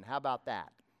sin. How about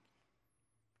that?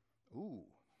 Ooh,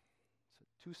 it's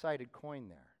a two-sided coin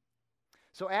there.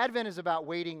 So Advent is about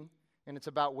waiting, and it's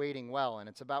about waiting well, and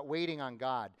it's about waiting on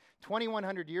God.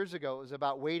 2,100 years ago, it was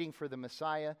about waiting for the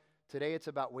Messiah. Today, it's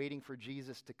about waiting for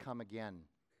Jesus to come again.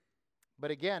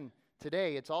 But again,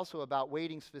 today, it's also about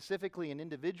waiting specifically and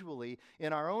individually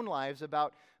in our own lives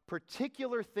about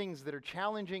particular things that are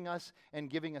challenging us and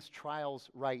giving us trials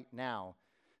right now.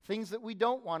 Things that we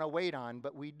don't want to wait on,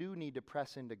 but we do need to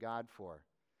press into God for.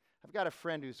 I've got a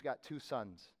friend who's got two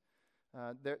sons.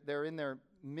 They're in their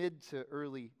mid to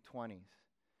early 20s.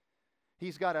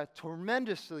 He's got a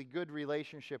tremendously good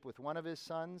relationship with one of his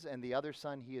sons, and the other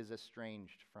son he is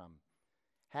estranged from.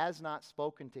 Has not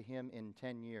spoken to him in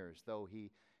 10 years, though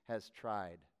he has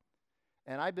tried.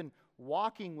 And I've been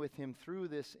walking with him through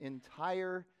this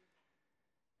entire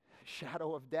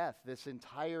shadow of death, this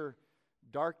entire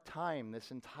dark time,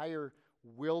 this entire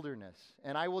wilderness.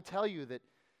 And I will tell you that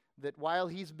while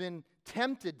he's been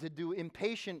tempted to do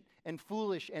impatient and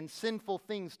foolish and sinful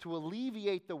things to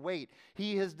alleviate the weight,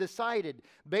 he has decided,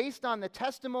 based on the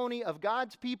testimony of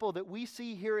God's people that we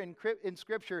see here in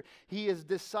Scripture, he has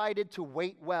decided to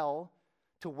wait well,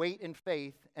 to wait in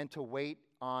faith, and to wait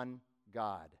on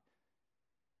God.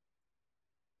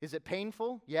 Is it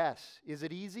painful? Yes. Is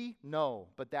it easy? No.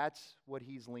 But that's what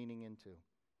he's leaning into.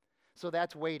 So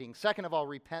that's waiting. Second of all,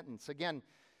 repentance. Again,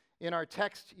 in our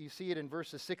text, you see it in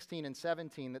verses 16 and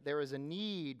 17 that there is a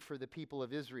need for the people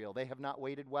of Israel. They have not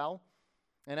waited well,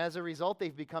 and as a result,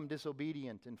 they've become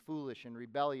disobedient and foolish and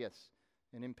rebellious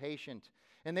and impatient.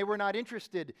 And they were not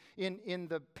interested in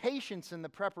the patience and the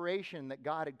preparation that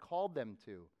God had called them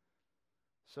to.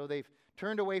 So they've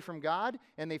turned away from God,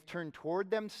 and they've turned toward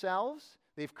themselves.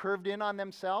 They've curved in on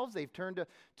themselves. They've turned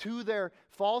to their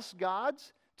false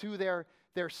gods, to their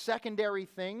secondary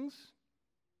things.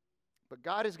 But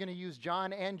God is going to use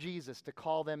John and Jesus to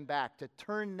call them back, to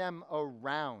turn them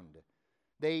around.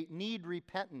 They need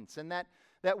repentance. And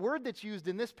that word that's used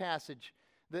in this passage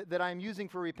that I'm using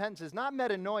for repentance is not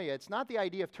metanoia. It's not the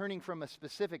idea of turning from a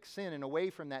specific sin and away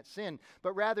from that sin,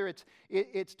 but rather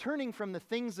it's turning from the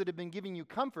things that have been giving you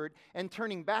comfort and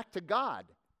turning back to God.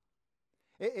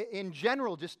 In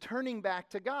general, just turning back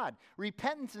to God.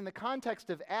 Repentance in the context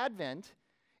of Advent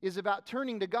is about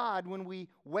turning to God when we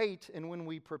wait and when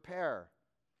we prepare.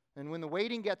 And when the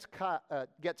waiting gets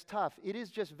tough, it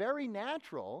is just very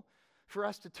natural for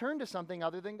us to turn to something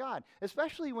other than God,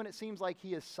 especially when it seems like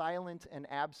he is silent and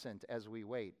absent as we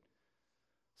wait.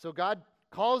 So God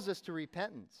calls us to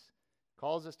repentance,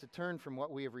 calls us to turn from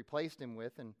what we have replaced him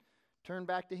with and turn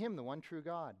back to him, the one true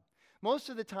God. Most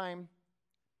of the time,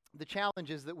 the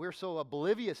challenge is that we're so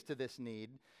oblivious to this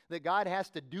need that God has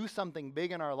to do something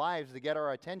big in our lives to get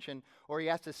our attention, or he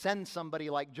has to send somebody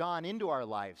like John into our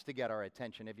lives to get our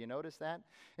attention. Have you noticed that?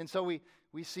 And so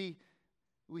we see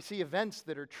events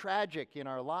that are tragic in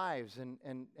our lives,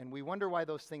 and we wonder why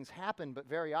those things happen, but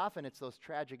very often it's those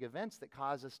tragic events that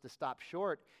cause us to stop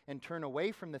short and turn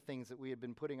away from the things that we have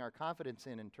been putting our confidence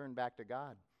in and turn back to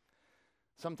God.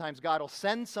 Sometimes God will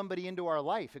send somebody into our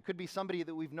life. It could be somebody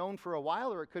that we've known for a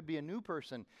while, or it could be a new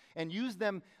person, and use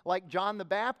them like John the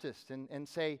Baptist and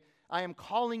say, I am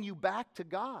calling you back to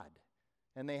God.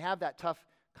 And they have that tough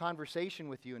conversation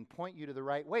with you and point you to the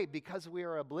right way because we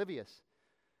are oblivious.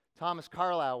 Thomas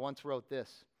Carlyle once wrote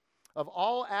this: of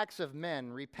all acts of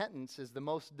men, repentance is the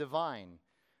most divine.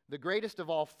 The greatest of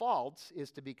all faults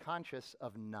is to be conscious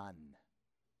of none.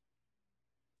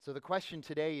 So the question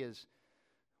today is,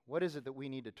 what is it that we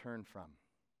need to turn from?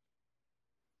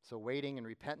 So waiting and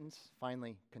repentance,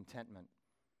 finally contentment.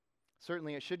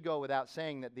 Certainly it should go without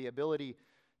saying that the ability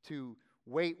to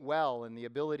wait well and the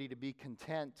ability to be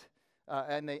content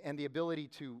and the ability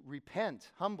to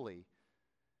repent humbly,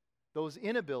 those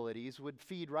inabilities would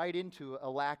feed right into a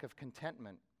lack of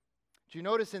contentment. Do you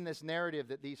notice in this narrative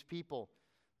that these people,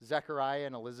 Zechariah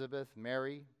and Elizabeth,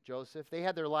 Mary, Joseph, they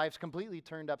had their lives completely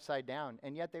turned upside down,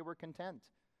 and yet they were content.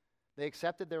 They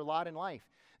accepted their lot in life.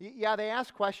 Yeah, they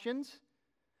asked questions,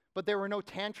 but there were no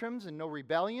tantrums and no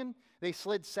rebellion. They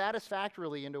slid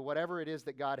satisfactorily into whatever it is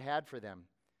that God had for them.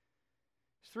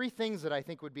 There's three things that I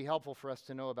think would be helpful for us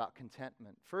to know about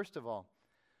contentment. First of all,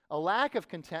 a lack of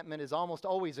contentment is almost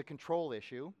always a control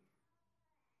issue.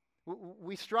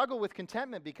 We struggle with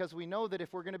contentment because we know that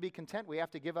if we're going to be content, we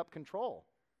have to give up control.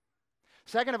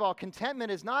 Second of all,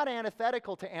 contentment is not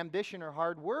antithetical to ambition or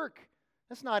hard work.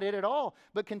 That's not it at all.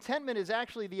 But contentment is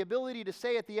actually the ability to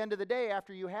say at the end of the day,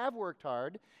 after you have worked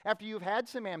hard, after you've had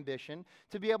some ambition,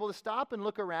 to be able to stop and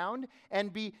look around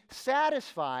and be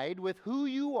satisfied with who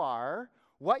you are,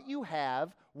 what you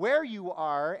have, where you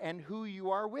are, and who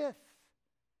you are with.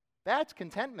 That's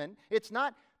contentment. It's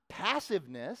not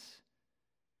passiveness.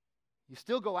 You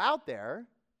still go out there.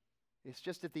 It's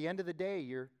just at the end of the day,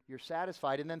 you're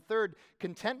satisfied. And then third,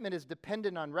 contentment is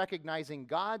dependent on recognizing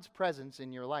God's presence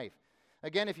in your life.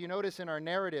 Again, if you notice in our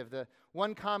narrative, the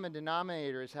one common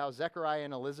denominator is how Zechariah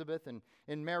and Elizabeth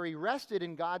and Mary rested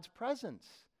in God's presence.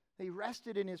 They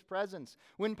rested in his presence.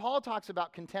 When Paul talks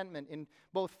about contentment in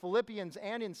both Philippians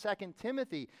and in 2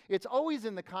 Timothy, it's always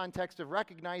in the context of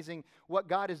recognizing what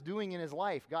God is doing in his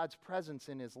life, God's presence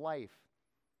in his life.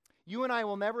 You and I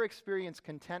will never experience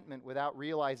contentment without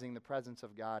realizing the presence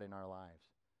of God in our lives.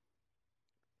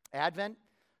 Advent,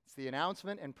 it's the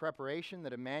announcement and preparation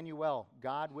that Emmanuel,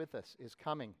 God with us, is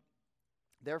coming.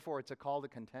 Therefore, it's a call to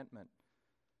contentment.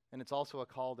 And it's also a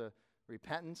call to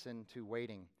repentance and to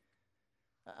waiting.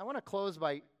 I want to close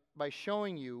by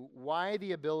showing you why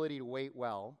the ability to wait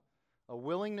well, a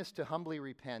willingness to humbly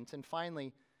repent, and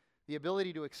finally, the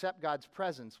ability to accept God's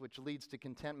presence, which leads to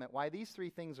contentment, why these three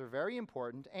things are very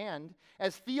important, and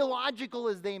as theological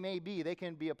as they may be, they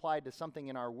can be applied to something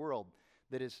in our world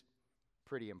that is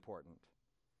pretty important.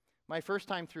 My first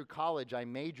time through college, I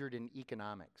majored in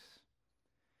economics.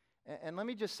 And let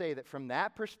me just say that from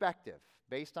that perspective,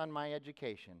 based on my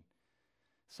education,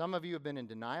 some of you have been in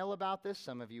denial about this,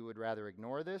 some of you would rather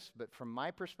ignore this, but from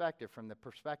my perspective, from the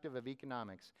perspective of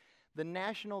economics, the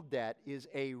national debt is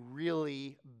a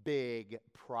really big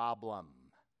problem.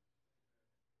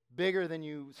 Bigger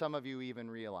than some of you even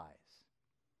realize.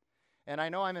 And I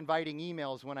know I'm inviting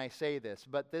emails when I say this,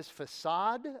 but this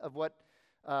facade of what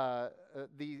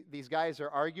these guys are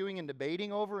arguing and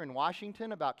debating over in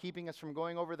Washington about keeping us from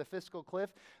going over the fiscal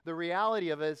cliff, the reality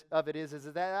of it is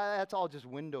that that's all just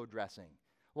window dressing.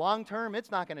 Long term,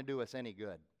 it's not going to do us any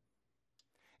good.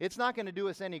 It's not going to do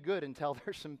us any good until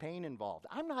there's some pain involved.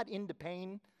 I'm not into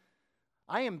pain.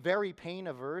 I am very pain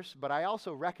averse, but I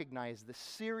also recognize the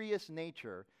serious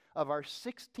nature of our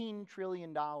 $16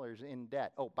 trillion in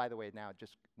debt. Oh, by the way, now it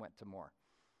just went to more.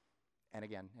 And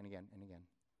again, and again, and again.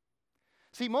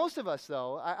 See, most of us,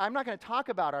 though, I'm not going to talk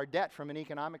about our debt from an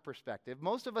economic perspective.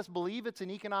 Most of us believe it's an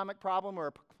economic problem or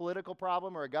a political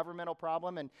problem or a governmental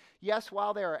problem. And yes,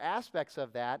 while there are aspects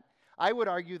of that, I would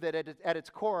argue that at its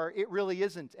core, it really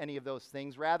isn't any of those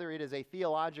things. Rather, it is a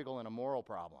theological and a moral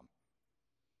problem.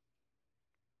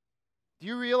 Do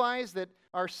you realize that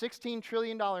our $16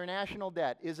 trillion national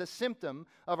debt is a symptom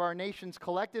of our nation's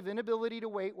collective inability to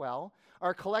wait well,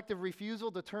 our collective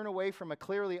refusal to turn away from a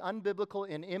clearly unbiblical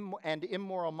and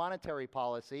immoral monetary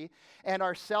policy, and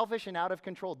our selfish and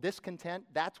out-of-control discontent?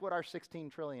 That's what our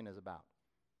 $16 trillion is about.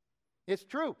 It's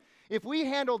true. If we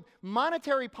handled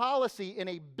monetary policy in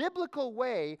a biblical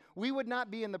way, we would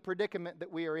not be in the predicament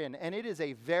that we are in. And it is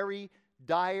a very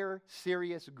dire,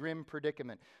 serious, grim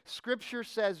predicament. Scripture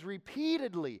says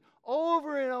repeatedly,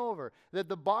 over and over, that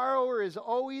the borrower is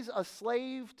always a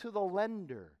slave to the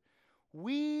lender.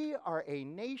 We are a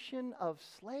nation of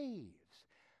slaves.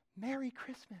 Merry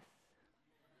Christmas.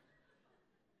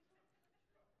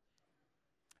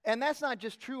 And that's not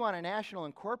just true on a national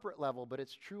and corporate level, but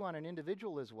it's true on an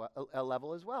individual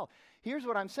level as well. Here's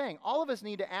what I'm saying. All of us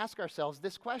need to ask ourselves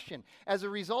this question. As a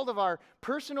result of our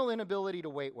personal inability to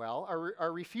wait well,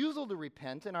 our refusal to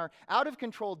repent, and our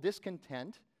out-of-control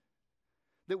discontent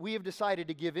that we have decided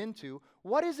to give into,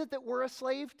 what is it that we're a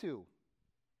slave to?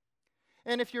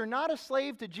 And if you're not a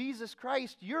slave to Jesus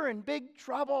Christ, you're in big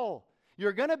trouble.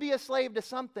 You're going to be a slave to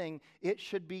something. It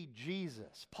should be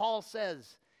Jesus. Paul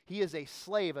says he is a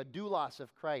slave, a doulos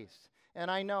of Christ. And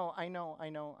I know.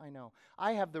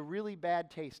 I have the really bad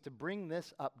taste to bring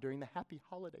this up during the happy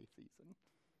holiday season.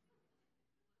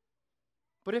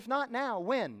 But if not now,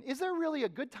 when? Is there really a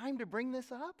good time to bring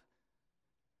this up?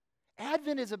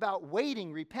 Advent is about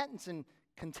waiting, repentance, and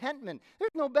contentment.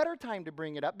 There's no better time to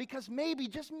bring it up because maybe,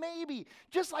 just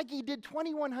like he did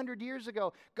 2,100 years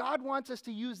ago, God wants us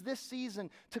to use this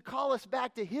season to call us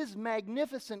back to his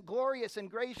magnificent, glorious, and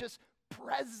gracious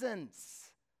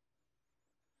presence.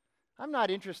 I'm not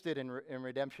interested in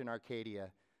Redemption Arcadia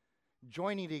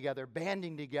joining together,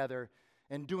 banding together,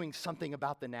 and doing something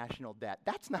about the national debt.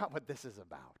 That's not what this is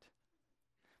about.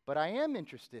 But I am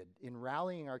interested in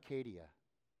rallying Arcadia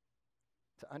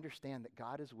to understand that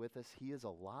God is with us, he is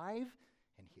alive,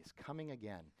 and he is coming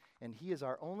again. And he is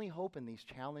our only hope in these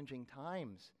challenging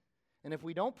times. And if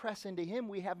we don't press into him,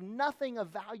 we have nothing of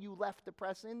value left to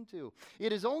press into.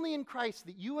 It is only in Christ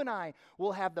that you and I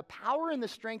will have the power and the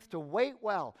strength to wait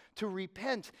well, to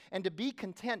repent, and to be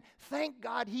content. Thank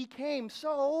God he came.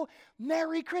 So,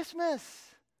 Merry Christmas.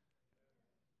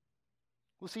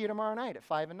 We'll see you tomorrow night at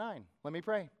 5 and 9. Let me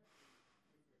pray.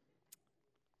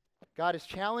 God, as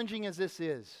challenging as this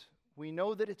is, we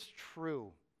know that it's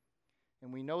true.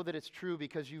 And we know that it's true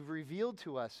because you've revealed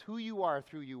to us who you are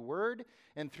through your word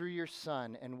and through your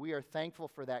Son, and we are thankful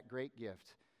for that great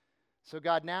gift. So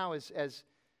God, now as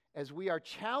we are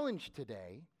challenged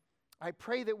today, I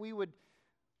pray that we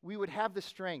would have the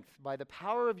strength by the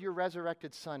power of your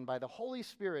resurrected Son, by the Holy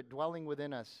Spirit dwelling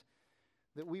within us,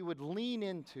 that we would lean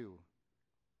into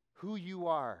who you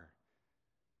are.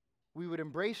 We would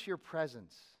embrace your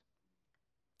presence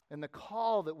and the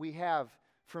call that we have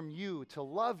from you to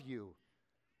love you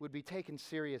would be taken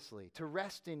seriously, to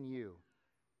rest in you.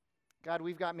 God,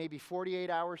 we've got maybe 48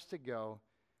 hours to go.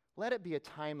 Let it be a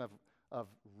time of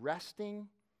resting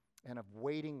and of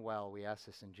waiting well. We ask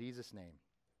this in Jesus' name.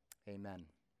 Amen.